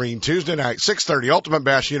Fishing Marine Tuesday night, 6:30, Ultimate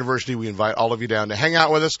Bass University. We invite all of you down to hang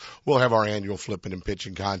out with us. We'll have our annual flipping and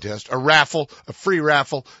pitching contest, a raffle, a free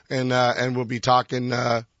raffle, and we'll be talking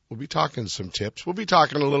some tips. We'll be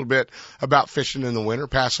talking a little bit about fishing in the winter,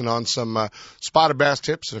 passing on some spotted bass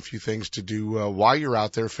tips and a few things to do while you're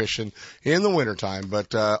out there fishing in the wintertime.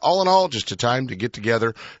 But all in all, just a time to get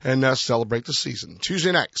together and celebrate the season.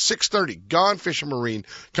 Tuesday night, 6:30, Gone Fishing Marine.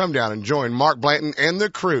 Come down and join Mark Blanton and the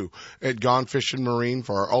crew at Gone Fishing Marine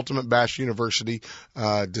for our Ultimate Bass University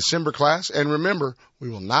December class. And remember, we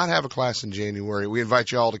will not have a class in January. We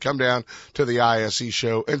invite you all to come down to the ISE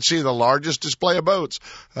show and see the largest display of boats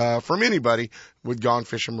from anybody with Gone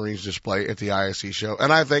Fishing Marine's display at the ISE show.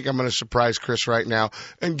 And I think I'm going to surprise Chris right now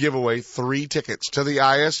and give away 3 tickets to the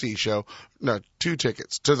ISE show. No, 2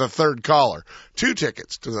 tickets to the third caller. 2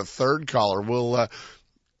 tickets to the third caller. We'll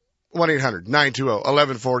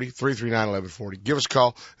 1-800-920-1140, 339-1140. Give us a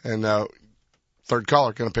call, and third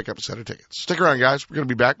caller going to pick up a set of tickets. Stick around, guys. We're going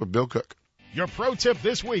to be back with Bill Cook. Your pro tip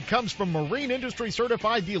this week comes from Marine Industry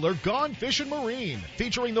Certified dealer Gone Fishing Marine,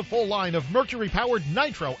 featuring the full line of Mercury-powered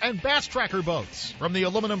Nitro and Bass Tracker boats. From the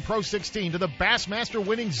Aluminum Pro 16 to the Bassmaster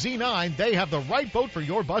winning Z9, they have the right boat for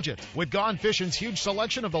your budget. With Gone Fishing's huge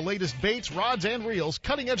selection of the latest baits, rods, and reels,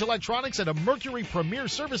 cutting-edge electronics, and a Mercury Premier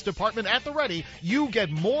Service Department at the ready, you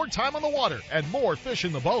get more time on the water and more fish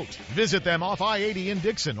in the boat. Visit them off I-80 in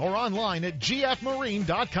Dixon or online at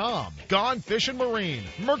gfmarine.com. Gone Fishing Marine,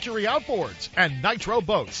 Mercury Outboards, and Nitro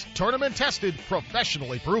Boats. Tournament tested,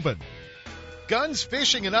 professionally proven. Guns,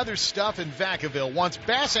 Fishing, and Other Stuff in Vacaville wants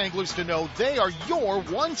bass anglers to know they are your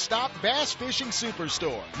one-stop bass fishing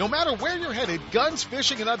superstore. No matter where you're headed, Guns,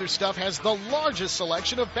 Fishing, and Other Stuff has the largest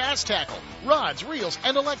selection of bass tackle, rods, reels,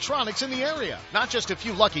 and electronics in the area. Not just a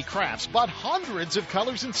few lucky crafts, but hundreds of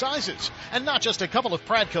colors and sizes. And not just a couple of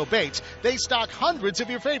Pradco baits, they stock hundreds of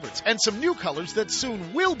your favorites and some new colors that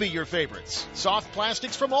soon will be your favorites. Soft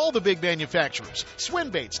plastics from all the big manufacturers, swim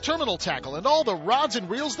baits, terminal tackle, and all the rods and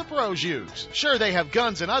reels the pros use. Sure, they have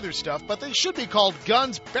Guns and Other Stuff, but they should be called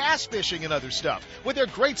Guns, Bass Fishing, and Other Stuff. With their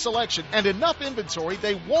great selection and enough inventory,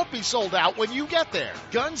 they won't be sold out when you get there.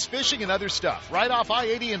 Guns, Fishing, and Other Stuff, right off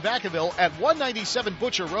I-80 in Vacaville at 197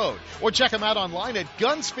 Butcher Road. Or check them out online at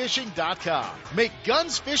gunsfishing.com. Make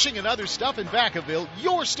Guns, Fishing, and Other Stuff in Vacaville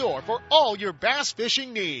your store for all your bass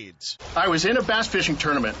fishing needs. I was in a bass fishing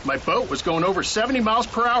tournament. My boat was going over 70 miles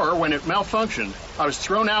per hour when it malfunctioned. I was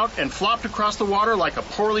thrown out and flopped across the water like a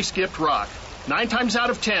poorly skipped rock. 9 times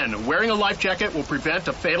out of 10, wearing a life jacket will prevent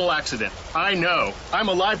a fatal accident. I know. I'm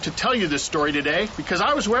alive to tell you this story today because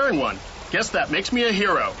I was wearing one. Guess that makes me a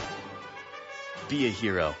hero. Be a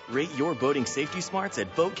hero. Rate your boating safety smarts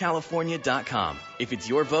at BoatCalifornia.com. If it's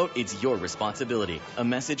your boat, it's your responsibility. A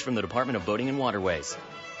message from the Department of Boating and Waterways.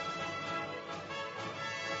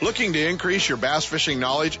 Looking to increase your bass fishing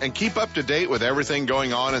knowledge and keep up to date with everything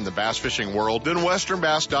going on in the bass fishing world? Then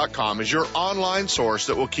WesternBass.com is your online source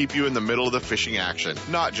that will keep you in the middle of the fishing action,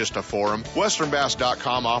 not just a forum.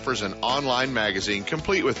 WesternBass.com offers an online magazine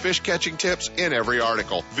complete with fish catching tips in every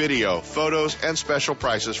article, video, photos, and special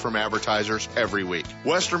prices from advertisers every week.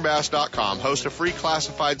 WesternBass.com hosts a free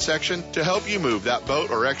classified section to help you move that boat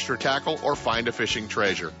or extra tackle or find a fishing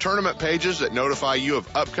treasure. Tournament pages that notify you of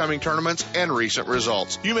upcoming tournaments and recent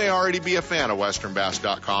results. You may already be a fan of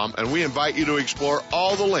WesternBass.com, and we invite you to explore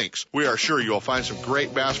all the links. We are sure you will find some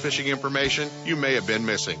great bass fishing information you may have been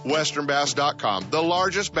missing. WesternBass.com, the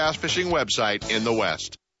largest bass fishing website in the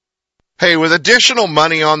West. Hey, with additional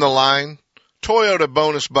money on the line, Toyota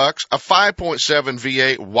bonus bucks, a 5.7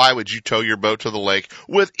 V8, why would you tow your boat to the lake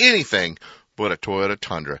with anything but a Toyota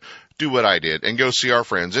Tundra? Do what I did and go see our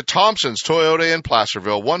friends at Thompson's Toyota in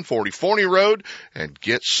Placerville, 140 Forney Road, and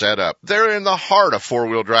get set up. They're in the heart of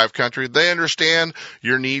four-wheel drive country. They understand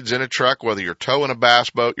your needs in a truck, whether you're towing a bass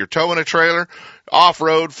boat, you're towing a trailer,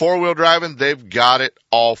 off-road, four-wheel driving, they've got it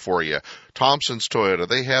all for you. Thompson's Toyota,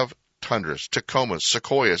 they have Tundras, Tacomas,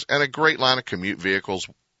 Sequoias, and a great line of commute vehicles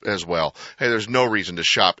as well. Hey, there's no reason to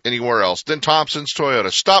shop anywhere else than Thompson's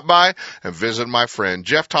Toyota. Stop by and visit my friend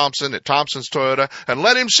Jeff Thompson at Thompson's Toyota and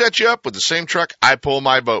let him set you up with the same truck I pull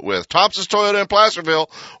my boat with. Thompson's Toyota in Placerville,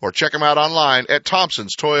 or check him out online at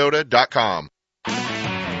thompsonstoyota.com.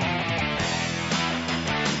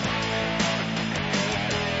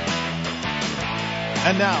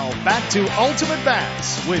 And now, back to Ultimate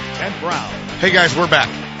Bass with Kent Brown. Hey guys, we're back.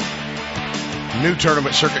 New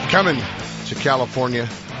tournament circuit coming to California.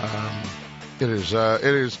 It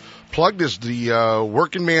is plugged as the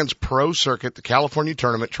Working Man's Pro Circuit, the California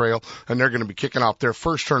Tournament Trail, and they're going to be kicking off their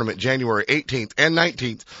first tournament January 18th and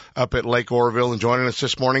 19th up at Lake Oroville. And joining us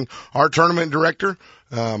this morning, our tournament director,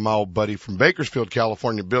 my old buddy from Bakersfield,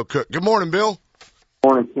 California, Bill Cook. Good morning, Bill.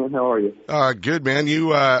 Morning, Ken. How are you? Good, man.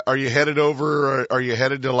 You are you headed over? Are you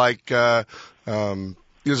headed to like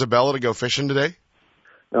Isabella to go fishing today?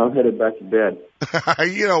 No, I'm headed back to bed.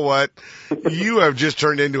 You know what? You have just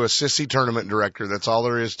turned into a sissy tournament director. That's all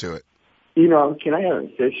there is to it. You know, Ken, I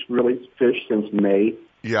haven't fished since May.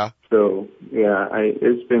 Yeah. So, yeah,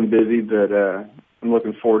 it's been busy, but I'm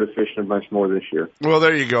looking forward to fishing a bunch more this year. Well,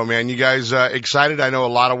 there you go, man. You guys excited? I know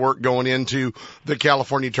a lot of work going into the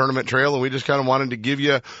California Tournament Trail, and we just kind of wanted to give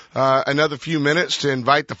you another few minutes to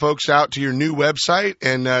invite the folks out to your new website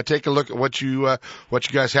and take a look at what you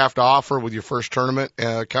guys have to offer with your first tournament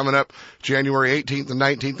coming up January 18th and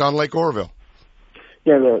 19th on Lake Oroville.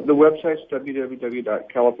 Yeah, the website's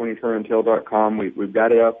www.californiatourandtail.com. We've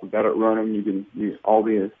got it up, we've got it running. All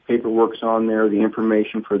the paperwork's on there, the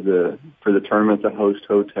information for the tournament, the host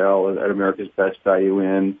hotel at America's Best Value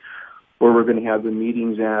Inn, where we're going to have the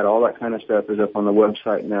meetings at, all that kind of stuff is up on the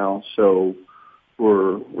website now. So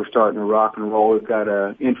we're starting to rock and roll. We've got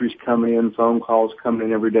entries coming in, phone calls coming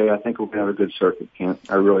in every day. I think we're going to have a good circuit, Kent.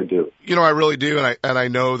 I really do. You know, I really do, and I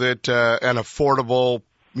know that an affordable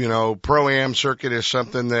Pro-Am circuit is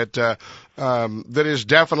something that that is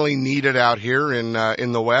definitely needed out here in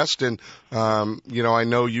the West. And, I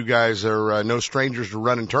know you guys are no strangers to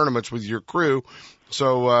running tournaments with your crew.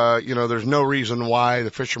 So, there's no reason why the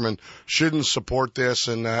fishermen shouldn't support this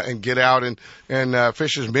and get out and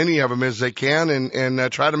fish as many of them as they can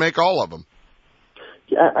and try to make all of them.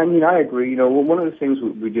 I mean, I agree. You know, one of the things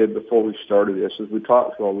we did before we started this is we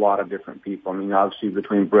talked to a lot of different people. I mean, obviously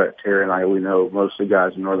between Brett, Terry, and I, we know most of the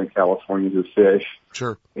guys in Northern California who fish.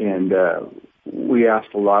 Sure. And we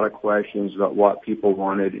asked a lot of questions about what people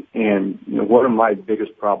wanted. And, you know, one of my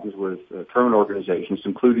biggest problems with tournament organizations,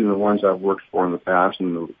 including the ones I've worked for in the past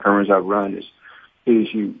and the tournaments I've run, is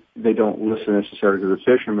they don't listen necessarily to the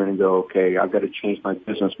fishermen and go, okay, I've got to change my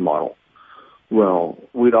business model. Well,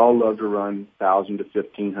 we'd all love to run $1,000 to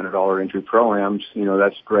 $1,500 entry pro-ams. You know,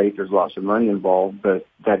 that's great. There's lots of money involved, but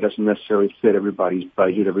that doesn't necessarily fit everybody's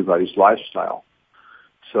budget, everybody's lifestyle.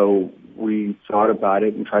 So we thought about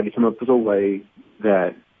it and tried to come up with a way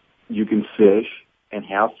that you can fish and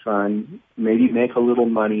have fun, maybe make a little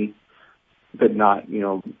money, but not, you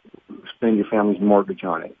know, spend your family's mortgage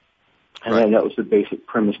on it. And then that was the basic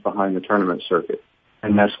premise behind the tournament circuit.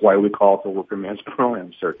 And that's why we call it the Workerman's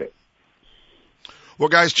Pro-Am circuit. Well,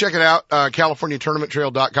 guys, check it out,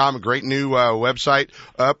 CaliforniaTournamentTrail.com, a great new website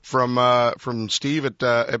up from Steve at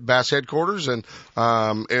Bass Headquarters, and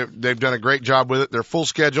they've done a great job with it. Their full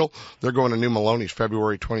schedule, they're going to New Maloney's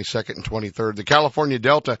February 22nd and 23rd. The California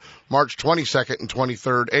Delta, March 22nd and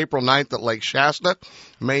 23rd. April 9th at Lake Shasta,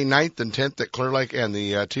 May 9th and 10th at Clear Lake, and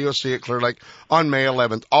the TOC at Clear Lake on May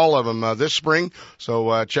 11th. All of them this spring,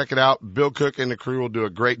 so check it out. Bill Cook and the crew will do a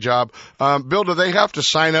great job. Bill, do they have to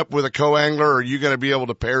sign up with a co-angler, or are you going to be able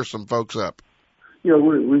to pair some folks up? You know,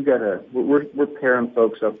 we're pairing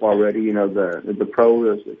folks up already. You know, the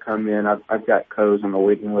pros that come in, I've got co's on the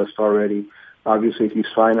waiting list already. Obviously, if you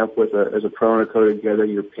sign up as a pro and a co together,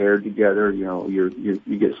 you're paired together. You know, you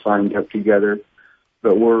get signed up together.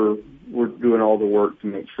 But we're doing all the work to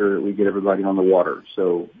make sure that we get everybody on the water.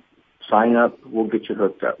 So sign up, we'll get you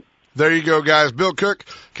hooked up. There you go, guys. Bill Cook,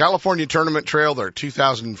 California Tournament Trail, their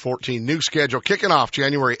 2014 new schedule, kicking off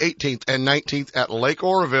January 18th and 19th at Lake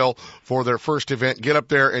Oroville for their first event. Get up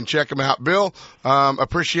there and check them out. Bill,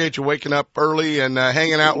 appreciate you waking up early and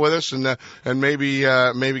hanging out with us, and maybe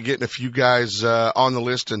getting a few guys on the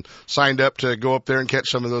list and signed up to go up there and catch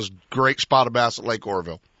some of those great spotted bass at Lake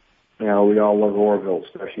Oroville. You know, we all love Oroville,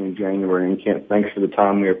 especially in January. And Kent, thanks for the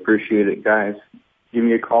time. We appreciate it, guys. Give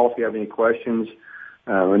me a call if you have any questions.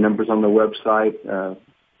 The number's on the website.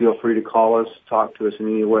 Feel free to call us, talk to us in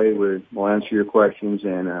any way. We'll answer your questions,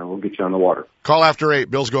 and we'll get you on the water. Call after 8.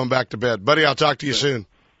 Bill's going back to bed. Buddy, I'll talk to you soon.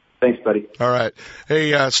 Thanks, buddy. All right.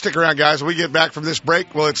 Hey, stick around, guys. When we get back from this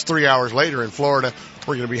break, well, it's 3 hours later in Florida.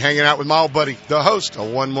 We're going to be hanging out with my old buddy, the host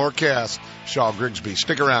of One More Cast, Shaw Grigsby.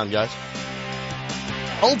 Stick around, guys.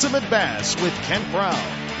 Ultimate Bass with Kent Brown.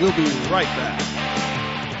 We'll be right back.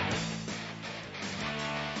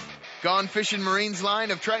 Gone Fishing Marine's line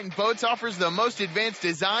of Triton boats offers the most advanced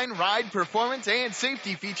design, ride, performance, and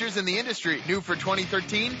safety features in the industry. New for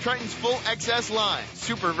 2013, Triton's full XS line.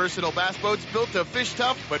 Super versatile bass boats built to fish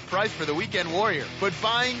tough, but priced for the weekend warrior. But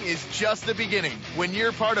buying is just the beginning. When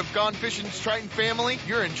you're part of Gone Fishing's Triton family,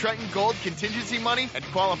 you're in Triton Gold contingency money and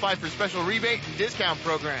qualify for special rebate and discount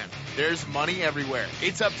program. There's money everywhere.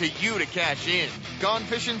 It's up to you to cash in. Gone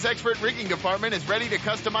Fishing's expert rigging department is ready to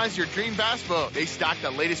customize your dream bass boat. They stock the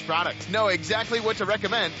latest products, know exactly what to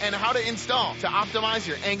recommend, and how to install to optimize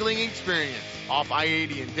your angling experience. Off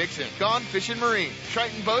I-80 in Dixon, Gone Fishing Marine,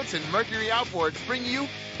 Triton Boats, and Mercury Outboards bring you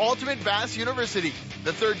Ultimate Bass University,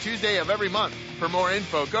 the third Tuesday of every month. For more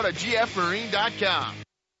info, go to gfmarine.com.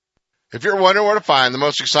 If you're wondering where to find the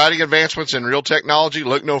most exciting advancements in reel technology,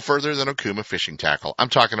 look no further than Okuma Fishing Tackle. I'm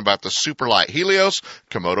talking about the super light Helios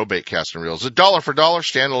Komodo bait casting reels. $1 for $1,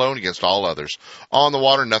 stand alone against all others. On the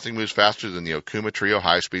water, nothing moves faster than the Okuma Trio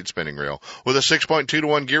high-speed spinning reel. With a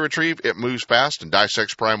 6.2-to-1 gear retrieve, it moves fast and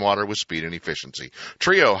dissects prime water with speed and efficiency.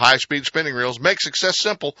 Trio high-speed spinning reels make success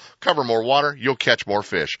simple. Cover more water, you'll catch more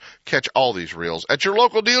fish. Catch all these reels at your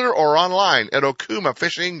local dealer or online at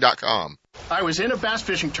okumafishing.com. I was in a bass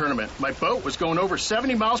fishing tournament. My boat was going over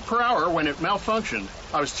 70 miles per hour when it malfunctioned.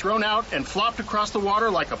 I was thrown out and flopped across the water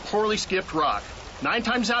like a poorly skipped rock. 9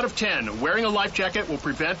 times out of 10, wearing a life jacket will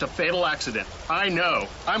prevent a fatal accident. I know.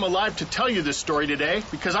 I'm alive to tell you this story today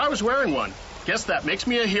because I was wearing one. Guess that makes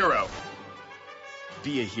me a hero.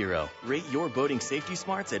 Be a hero. Rate your boating safety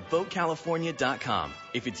smarts at BoatCalifornia.com.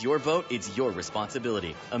 If it's your boat, it's your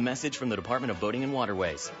responsibility. A message from the Department of Boating and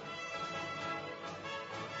Waterways.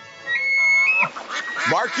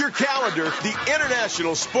 Mark your calendar. The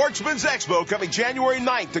International Sportsman's Expo coming January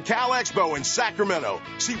 9th to Cal Expo in Sacramento.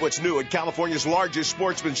 See what's new at California's largest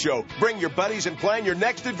sportsman show. Bring your buddies and plan your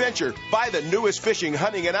next adventure. Buy the newest fishing,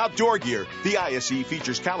 hunting, and outdoor gear. The ISE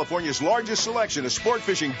features California's largest selection of sport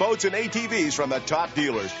fishing boats and ATVs from the top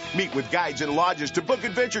dealers. Meet with guides and lodges to book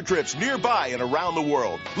adventure trips nearby and around the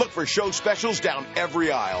world. Look for show specials down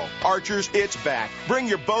every aisle. Archers, it's back. Bring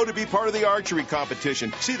your bow to be part of the archery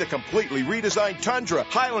competition. See the completely redesigned Tundra,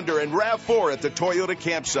 Highlander, and RAV4 at the Toyota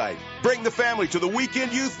campsite. Bring the family to the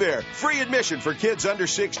weekend youth fair. Free admission for kids under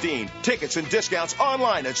 16. Tickets and discounts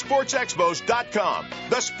online at sportsexpos.com.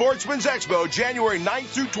 The Sportsman's Expo, January 9th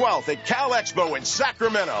through 12th at Cal Expo in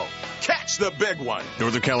Sacramento. Catch the big one.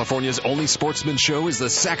 Northern California's only sportsman show is the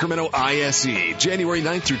Sacramento ISE, January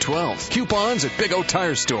 9th through 12th. Coupons at Big O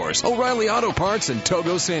Tire Stores, O'Reilly Auto Parts, and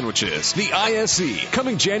Togo Sandwiches. The ISE,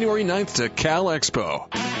 coming January 9th to Cal Expo.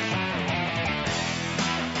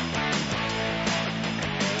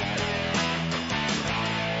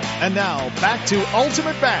 And now, back to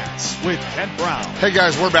Ultimate Bass with Kent Brown. Hey,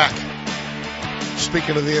 guys, we're back.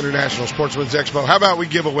 Speaking of the International Sportsman's Expo, how about we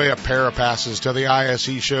give away a pair of passes to the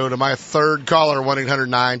ISE show to my third caller,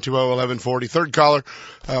 1-800-920-1140. Third caller,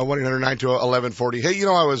 1-800-920-1140. Hey, you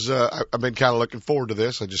know, I've been kind of looking forward to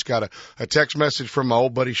this. I just got a text message from my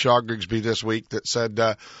old buddy Shaw Grigsby this week that said,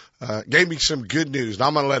 gave me some good news. And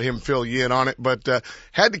I'm going to let him fill you in on it, but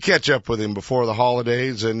had to catch up with him before the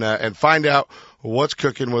holidays and find out what's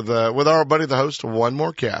cooking with our buddy, the host of One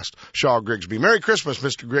More Cast, Shaw Grigsby. Merry Christmas,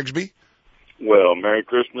 Mr. Grigsby. Well, Merry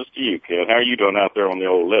Christmas to you, Ken. How are you doing out there on the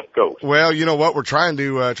old left coast? Well, you know what? We're trying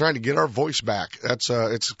to get our voice back. It's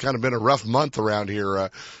kind of been a rough month around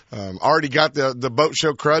here. Already got the boat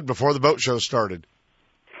show crud before the boat show started.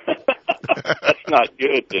 That's not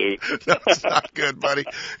good, dude. That's not good, buddy.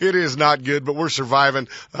 It is not good, but we're surviving.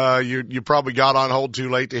 You probably got on hold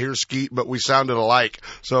too late to hear Skeet, but we sounded alike.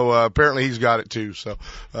 So, apparently he's got it too. So,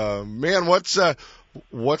 man, what's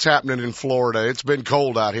happening in Florida? It's been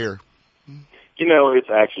cold out here. You know, it's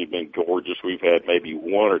actually been gorgeous. We've had maybe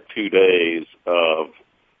 1 or 2 days of,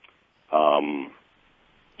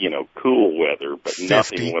 cool weather, but 50.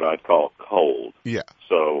 Nothing what I'd call cold. Yeah.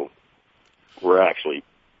 So we're actually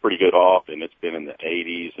pretty good off, and it's been in the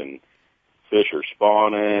 80s, and fish are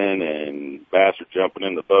spawning, and bass are jumping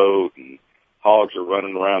in the boat, and hogs are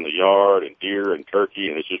running around the yard, and deer and turkey,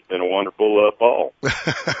 and it's just been a wonderful fall.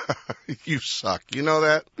 You suck. You know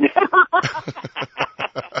that?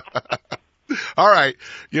 All right.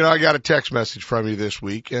 You know, I got a text message from you this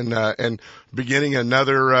week and beginning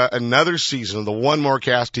another season of the One More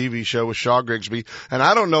Cast TV show with Shaw Grigsby. And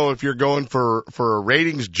I don't know if you're going for a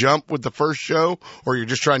ratings jump with the first show or you're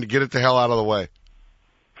just trying to get it the hell out of the way.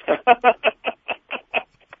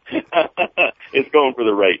 It's going for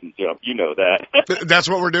the rating jump. You know that. That's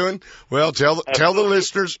what we're doing? Well, tell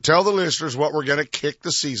the listeners what we're going to kick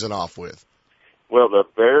the season off with. Well, the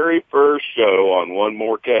very first show on One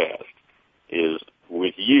More Cast is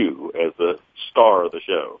with you as the star of the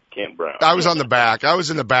show, Kent Brown. I was on the back. I was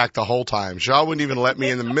in the back the whole time. Shaw wouldn't even let me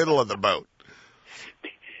in the middle of the boat.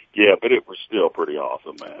 Yeah, but it was still pretty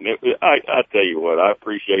awesome, man. I tell you what, I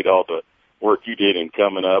appreciate all the work you did in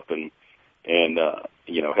coming up and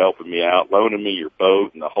helping me out, loaning me your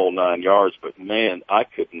boat and the whole 9 yards. But man, I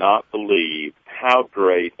could not believe how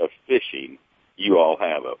great of fishing you all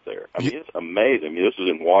have up there. I mean, it's amazing. I mean, this was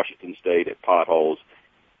in Washington State at Potholes.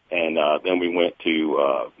 And then we went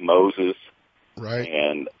to Moses. Right.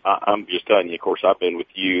 And I'm just telling you, of course, I've been with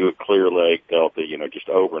you at Clear Lake, Delta, just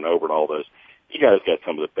over and over and all those. You guys got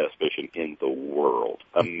some of the best fishing in the world.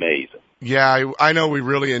 Amazing. Yeah, I know we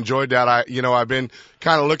really enjoyed that. I've been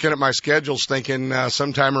kind of looking at my schedules thinking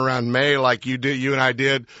sometime around May, like you and I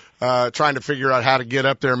did, trying to figure out how to get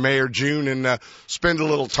up there May or June and spend a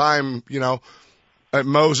little time, at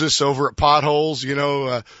Moses over at Potholes,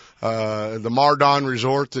 the Mardon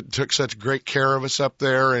Resort that took such great care of us up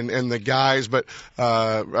there and the guys. But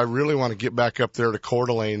I really want to get back up there to Coeur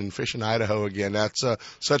d'Alene and fish in Idaho again. That's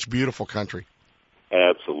such beautiful country.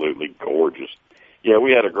 Absolutely gorgeous. Yeah,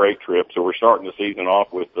 we had a great trip. So we're starting the season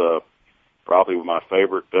off with probably my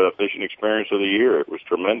favorite fishing experience of the year. It was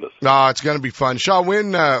tremendous. No, it's going to be fun. Shaw,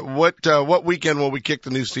 what weekend will we kick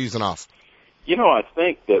the new season off? I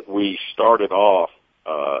think that we started off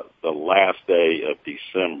the last day of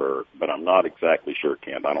December, but I'm not exactly sure,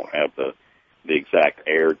 Kent. I don't have the exact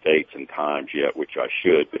air dates and times yet, which I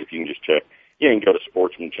should, but if you can just check, you can go to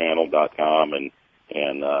sportsmanchannel.com and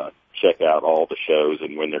check out all the shows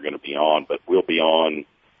and when they're going to be on, but we'll be on,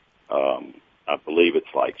 I believe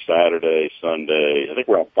it's like Saturday, Sunday. I think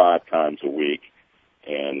we're on 5 times a week,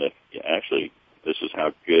 and actually this is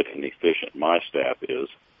how good and efficient my staff is,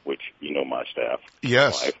 which you know my staff.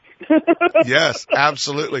 Yes. Yes,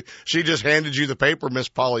 absolutely. She just handed you the paper, Miss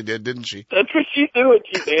Polly did, didn't she? That's what she's doing.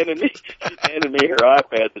 She's handing me her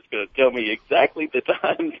iPad that's going to tell me exactly the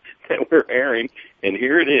times that we're airing, and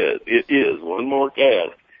here it is. It is one more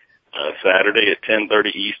cast. Saturday at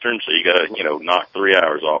 10:30 Eastern, so you got to, knock 3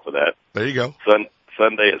 hours off of that. There you go.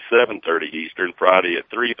 Sunday at 7:30 Eastern, Friday at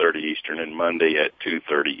 3:30 Eastern, and Monday at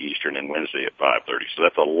 2:30 Eastern, and Wednesday at 5:30. So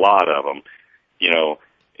that's a lot of them.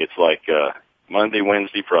 It's like Monday,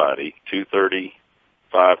 Wednesday, Friday, 2:30,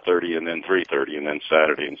 5:30, and then 3:30, and then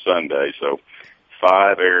Saturday and Sunday. So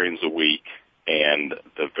 5 airings a week, and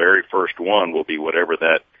the very first one will be whatever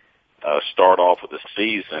that start off of the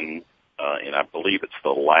season, and I believe it's the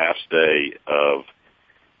last day of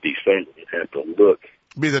December. You have to look.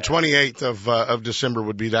 Be the 28th of December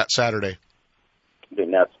would be that Saturday.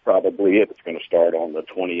 Then that's probably it. It's going to start on the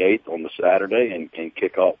 28th on the Saturday and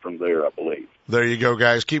kick off from there, I believe. There you go,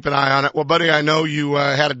 guys. Keep an eye on it. Well, buddy, I know you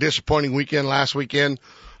had a disappointing weekend last weekend,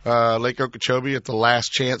 Lake Okeechobee at the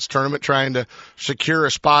Last Chance tournament, trying to secure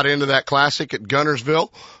a spot into that classic at Guntersville.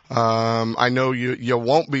 I know you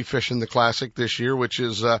won't be fishing the classic this year, which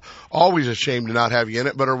is always a shame to not have you in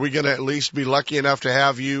it. But are we going to at least be lucky enough to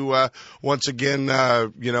have you once again,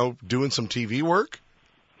 doing some TV work?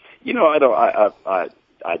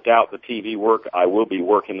 I doubt the TV work. I will be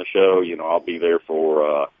working the show. I'll be there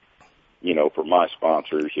for for my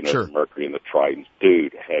sponsors, sure. The Mercury and the Tritons.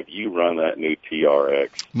 Dude, have you run that new TRX?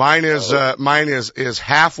 Mine is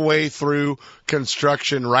halfway through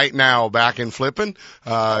construction right now back in Flippin.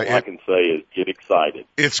 All I can say is get excited.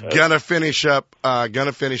 It's gonna finish up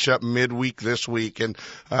midweek this week, and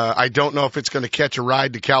I don't know if it's gonna catch a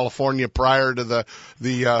ride to California prior to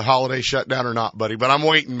the holiday shutdown or not, buddy. But I'm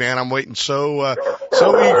waiting, man. I'm waiting so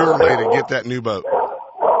eagerly to get that new boat.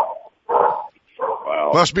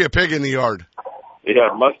 Wow. Must be a pig in the yard. Yeah,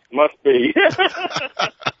 must be.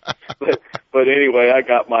 But anyway, I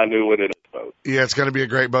got my new one in a boat. Yeah, it's going to be a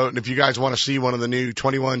great boat. And if you guys want to see one of the new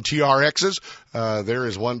 21 TRXs, there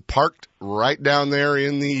is one parked right down there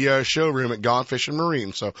in the showroom at Gone Fishing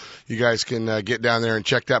Marine. So you guys can get down there and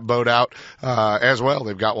check that boat out as well.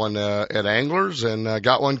 They've got one at Anglers and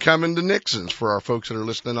got one coming to Nixon's for our folks that are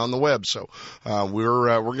listening on the web. So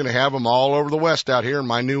we're going to have them all over the West out here. And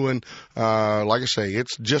my new one, like I say,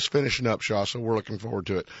 it's just finishing up, Shaw, so we're looking forward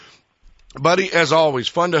to it. Buddy, as always,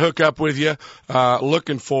 fun to hook up with you.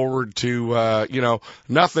 Looking forward to,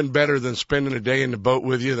 nothing better than spending a day in the boat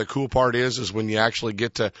with you. The cool part is when you actually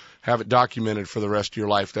get to have it documented for the rest of your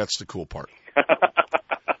life. That's the cool part.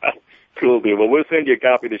 Cool deal. Well, we'll send you a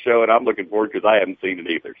copy of the show, and I'm looking forward because I haven't seen it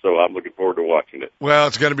either. So I'm looking forward to watching it. Well,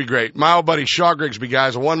 it's going to be great. My old buddy Shaw Grigsby,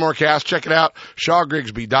 guys. One more cast. Check it out,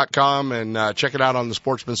 ShawGrigsby.com, and check it out on the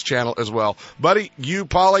Sportsman's Channel as well. Buddy, you,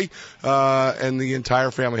 Polly, and the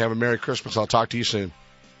entire family have a Merry Christmas. I'll talk to you soon.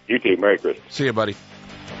 You too. Merry Christmas. See you, buddy.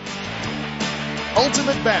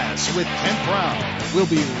 Ultimate Bass with Kent Brown. We'll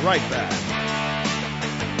be right back.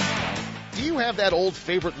 Do you have that old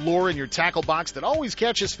favorite lure in your tackle box that always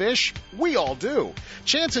catches fish? We all do.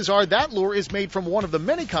 Chances are that lure is made from one of the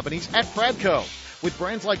many companies at Pradco. With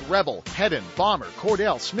brands like Rebel, Hedon, Bomber,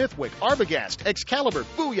 Cordell, Smithwick, Arbogast, Excalibur,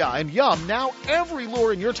 Booyah, and Yum, now every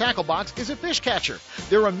lure in your tackle box is a fish catcher.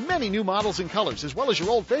 There are many new models and colors, as well as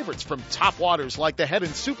your old favorites, from top waters like the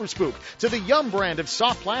Hedon Super Spook to the Yum brand of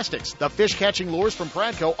soft plastics. The fish-catching lures from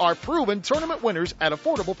Pradco are proven tournament winners at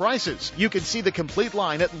affordable prices. You can see the complete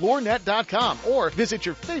line at lurenet.com or visit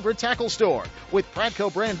your favorite tackle store. With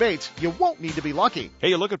Pradco brand baits, you won't need to be lucky. Hey,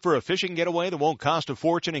 you looking for a fishing getaway that won't cost a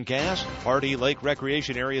fortune in gas? Pardee Lake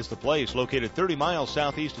Recreation Area is the place, located 30 miles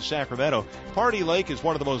southeast of Sacramento. Pardee Lake is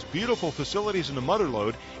one of the most beautiful facilities in the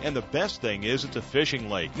Motherlode, and the best thing is it's a fishing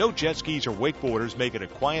lake. No jet skis or wakeboarders make it a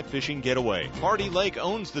quiet fishing getaway. Pardee Lake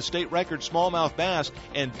owns the state record smallmouth bass,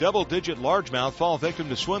 and double-digit largemouth fall victim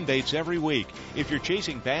to swim baits every week. If you're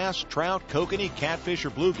chasing bass, trout, kokanee, catfish, or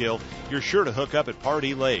bluegill, you're sure to hook up at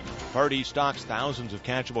Pardee Lake. Pardee stocks thousands of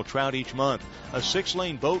catchable trout each month. A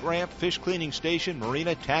 6-lane boat ramp, fish cleaning station,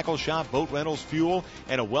 marina, tackle shop, boat rentals, fuel,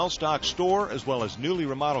 and a well-stocked store, as well as newly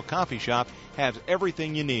remodeled coffee shop, has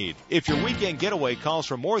everything you need. If your weekend getaway calls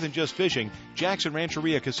for more than just fishing, Jackson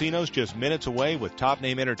Rancheria Casino's just minutes away with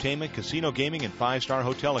top-name entertainment, casino gaming, and 5-star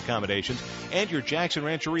hotel accommodations. And your Jackson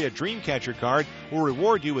Rancheria Dreamcatcher card will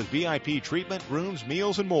reward you with VIP treatment, rooms,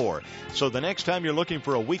 meals, and more. So the next time you're looking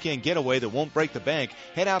for a weekend getaway that won't break the bank,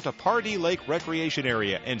 head out to Pardee Lake Recreation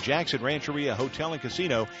Area and Jackson Rancheria Hotel and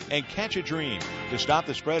Casino and catch a dream. To stop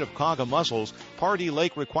the spread of quagga mussels, Pardee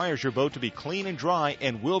Lake requires your boat to be clean and dry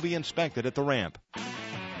and will be inspected at the ramp.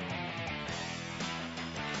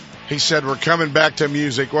 He said, we're coming back to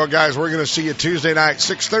music. Well, guys, we're going to see you Tuesday night,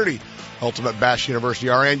 6:30. Ultimate Bass University,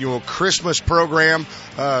 our annual Christmas program.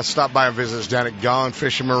 Stop by and visit us down at Gone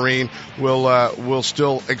Fishing Marine. We'll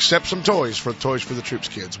still accept some Toys for the Troops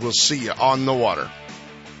kids. We'll see you on the water.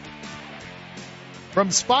 From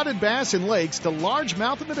spotted bass in lakes to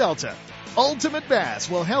largemouth in the Delta, Ultimate Bass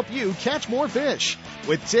will help you catch more fish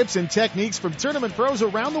with tips and techniques from tournament pros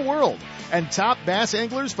around the world and top bass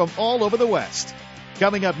anglers from all over the West.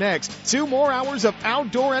 Coming up next, 2 more hours of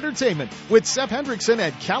outdoor entertainment with Sepp Hendrickson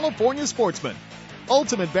at California Sportsman.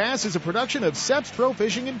 Ultimate Bass is a production of Sepp's Pro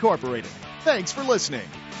Fishing Incorporated. Thanks for listening.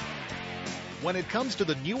 When it comes to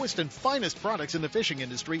the newest and finest products in the fishing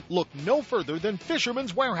industry, look no further than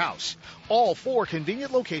Fisherman's Warehouse. All 4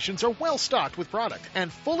 convenient locations are well stocked with product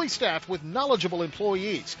and fully staffed with knowledgeable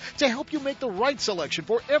employees to help you make the right selection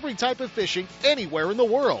for every type of fishing anywhere in the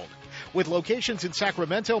world. With locations in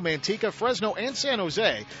Sacramento, Manteca, Fresno, and San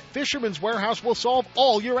Jose, Fisherman's Warehouse will solve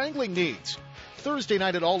all your angling needs. Thursday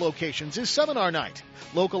night at all locations is seminar night.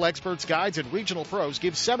 Local experts, guides, and regional pros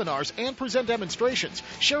give seminars and present demonstrations,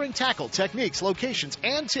 sharing tackle, techniques, locations,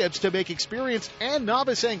 and tips to make experienced and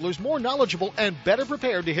novice anglers more knowledgeable and better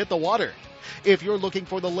prepared to hit the water. If you're looking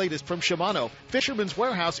for the latest from Shimano, Fisherman's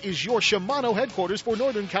Warehouse is your Shimano headquarters for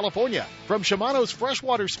Northern California. From Shimano's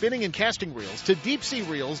freshwater spinning and casting reels to deep-sea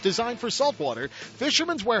reels designed for saltwater,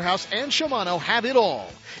 Fisherman's Warehouse and Shimano have it all,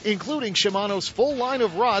 including Shimano's full line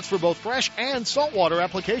of rods for both fresh and saltwater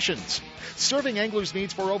applications. Serving anglers'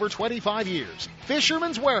 needs for over 25 years,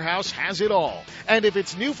 Fisherman's Warehouse has it all. And if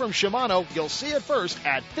it's new from Shimano, you'll see it first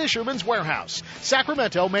at Fisherman's Warehouse,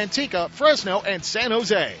 Sacramento, Manteca, Fresno, and San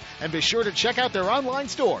Jose. And be sure to check out their online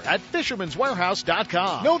store at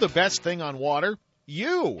fishermanswarehouse.com. Know the best thing on water?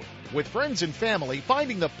 You. With friends and family,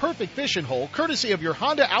 finding the perfect fishing hole courtesy of your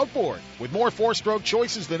Honda Outboard. With more 4-stroke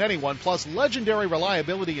choices than anyone, plus legendary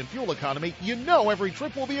reliability and fuel economy, you know every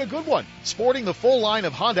trip will be a good one. Sporting the full line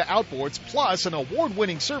of Honda Outboards, plus an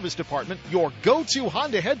award-winning service department, your go-to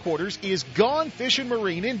Honda headquarters is Gone Fishing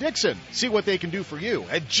Marine in Dixon. See what they can do for you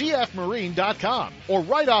at gfmarine.com or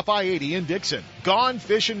right off I-80 in Dixon. Gone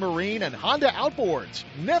Fishing Marine and Honda Outboards.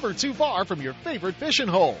 Never too far from your favorite fishing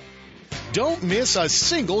hole. Don't miss a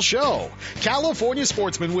single show. California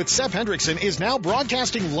Sportsman with Sepp Hendrickson is now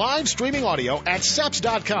broadcasting live streaming audio at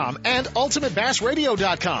seps.com and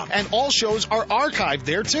ultimatebassradio.com, and all shows are archived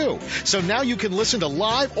there too. So now you can listen to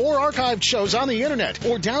live or archived shows on the internet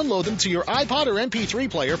or download them to your iPod or MP3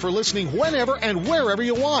 player for listening whenever and wherever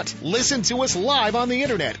you want. Listen to us live on the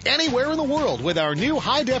internet anywhere in the world with our new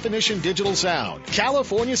high-definition digital sound.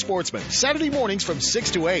 California Sportsman, Saturday mornings from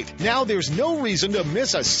 6 to 8. Now there's no reason to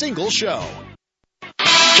miss a single show.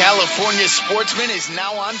 California Sportsman is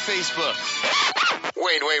now on Facebook.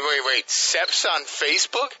 Wait. Sepp's on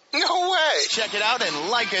Facebook? No way. Check it out and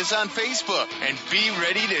like us on Facebook. And be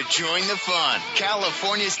ready to join the fun.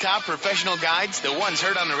 California's top professional guides, the ones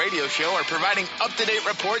heard on the radio show, are providing up-to-date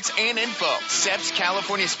reports and info. Sepp's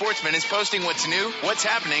California Sportsman is posting what's new, what's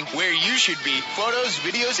happening, where you should be, photos,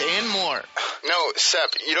 videos, and more. No, Sepp,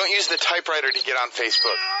 you don't use the typewriter to get on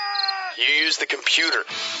Facebook. You use the computer.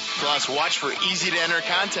 Plus, watch for easy-to-enter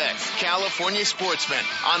contests. California Sportsman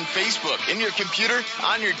on Facebook, in your computer,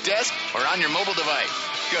 on your desk, or on your mobile device.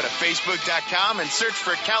 Go to Facebook.com and search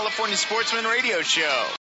for California Sportsman Radio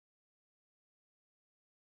Show.